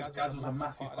 Gazza was a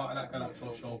massive part of that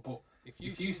Golazzo show, but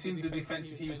if you seen the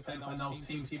defences he was playing on those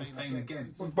teams he was playing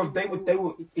against. But they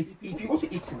were. If you go to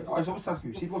Italy, I was always asking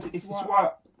you. If you go to Italy, this is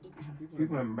why.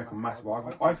 People make a massive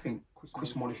argument. I think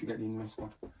Chris Smalling should get the England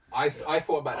squad. I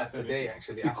thought about that today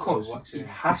actually. Because it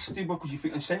has to, because you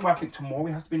think the same way I think tomorrow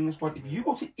has to be in the squad. If you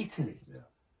go to Italy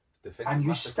and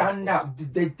you stand out,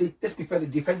 let's be fair, the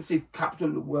defensive capital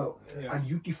of the world, and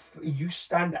you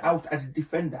stand out as a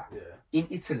defender in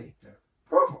Italy,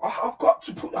 bro, I've got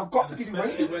to give you ratings.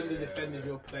 Especially when the defenders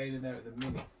you're playing in there at the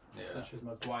minute, such as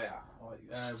Maguire,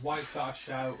 White got a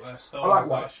shout, Stones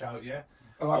got a shout,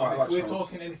 if we're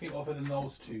talking anything other than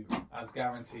those two as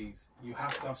guarantees, you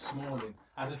have to have Smalling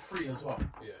as a free as well.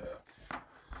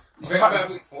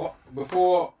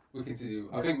 Before we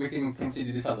continue, I think we can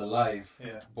continue this on the live.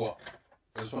 But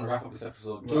I just want to wrap up this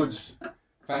episode. George,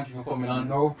 thank you for coming on.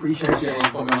 No, appreciate you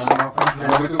coming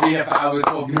on. We could be here for hours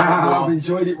talking. I've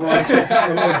enjoyed it, bro. I'm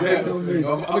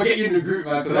gonna get you in the group,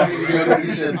 man, because I think you're going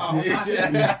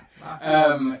to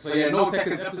so yeah, No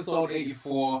Techers episode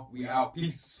 84. We out.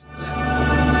 Peace.